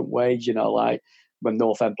in different ways. Like when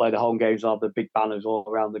North End play the home games, I'll have the big banners all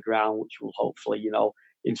around the ground, which will hopefully,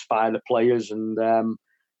 inspire the players, and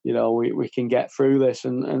we can get through this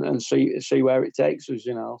and see where it takes us.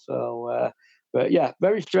 So. But yeah,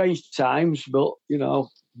 very strange times. But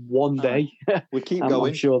one day we keep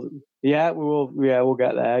going. I'm sure that, we will. Yeah, we'll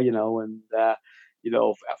get there. And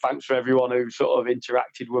thanks for everyone who sort of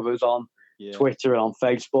interacted with us on Twitter and on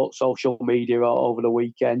Facebook, social media over the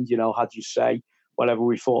weekend. Had you say whatever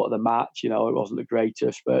we thought of the match. It wasn't the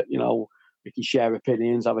greatest, but we can share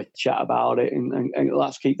opinions, have a chat about it, and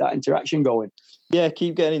let's keep that interaction going. Yeah,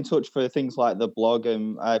 keep getting in touch for things like the blog.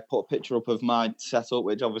 I put a picture up of my setup,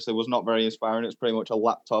 which obviously was not very inspiring. It's pretty much a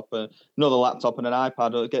laptop, another laptop and an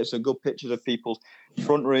iPad. It gets some good pictures of people's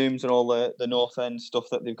front rooms and all the North End stuff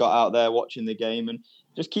that they've got out there watching the game. And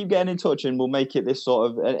just keep getting in touch, and we'll make it this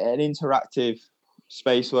sort of an interactive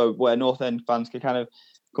space where North End fans can kind of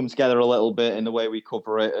come together a little bit in the way we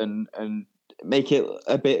cover it, and make it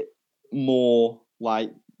a bit more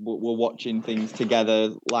like we're watching things together,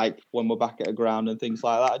 like when we're back at a ground and things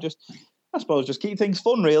like that. I suppose just keep things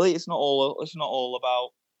fun, really. It's not all about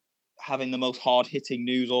having the most hard-hitting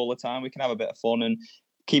news all the time. We can have a bit of fun and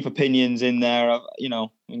keep opinions in there,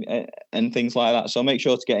 and things like that. So make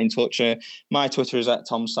sure to get in touch. My Twitter is at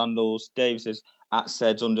Tom Sandals. Dave's is at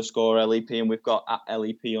Seds_LEP, and we've got at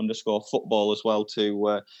LEP_football as well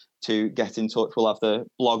to get in touch. We'll have the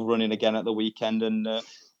blog running again at the weekend, and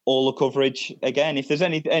all the coverage again. If there's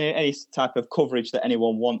any type of coverage that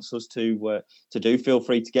anyone wants us to do, feel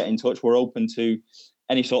free to get in touch. We're open to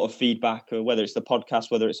any sort of feedback, whether it's the podcast,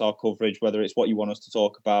 whether it's our coverage, whether it's what you want us to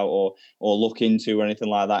talk about or look into or anything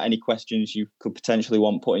like that. Any questions you could potentially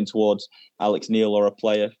want putting towards Alex Neil or a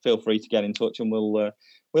player, feel free to get in touch, and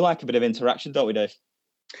we like a bit of interaction, don't we, Dave?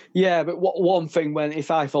 Yeah, but one thing, if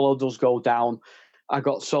iFollow does go down, I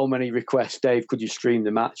got so many requests. Dave, could you stream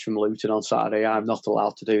the match from Luton on Saturday? I'm not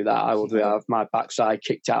allowed to do that. I would have my backside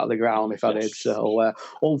kicked out of the ground if I did. So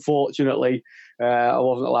unfortunately, I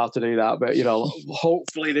wasn't allowed to do that. But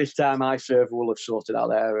hopefully this time iServer will have sorted out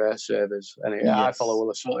their servers, and iFollow will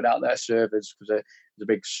have sorted out their servers, because there's a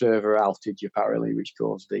big server outage apparently, which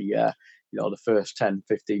caused the first 10,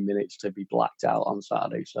 15 minutes to be blacked out on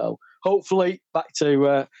Saturday. So hopefully back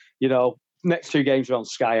to next two games are on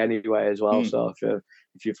Sky anyway as well. So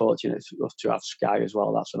if you're fortunate to have Sky as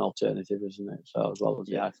well, that's an alternative, isn't it? So as well as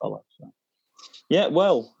the iFollow. So. Yeah,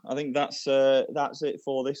 well, I think that's it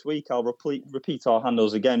for this week. I'll repeat our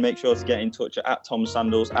handles again. Make sure to get in touch at Tom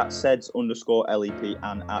Sandals, at Seds_LEP,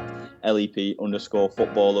 and at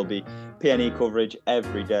LEP_football. There'll be PNE coverage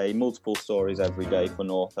every day, multiple stories every day for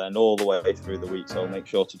North End, all the way through the week. So make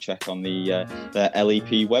sure to check on the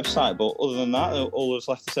LEP website. But other than that, all that's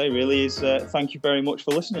left to say really is thank you very much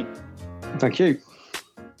for listening. Thank you.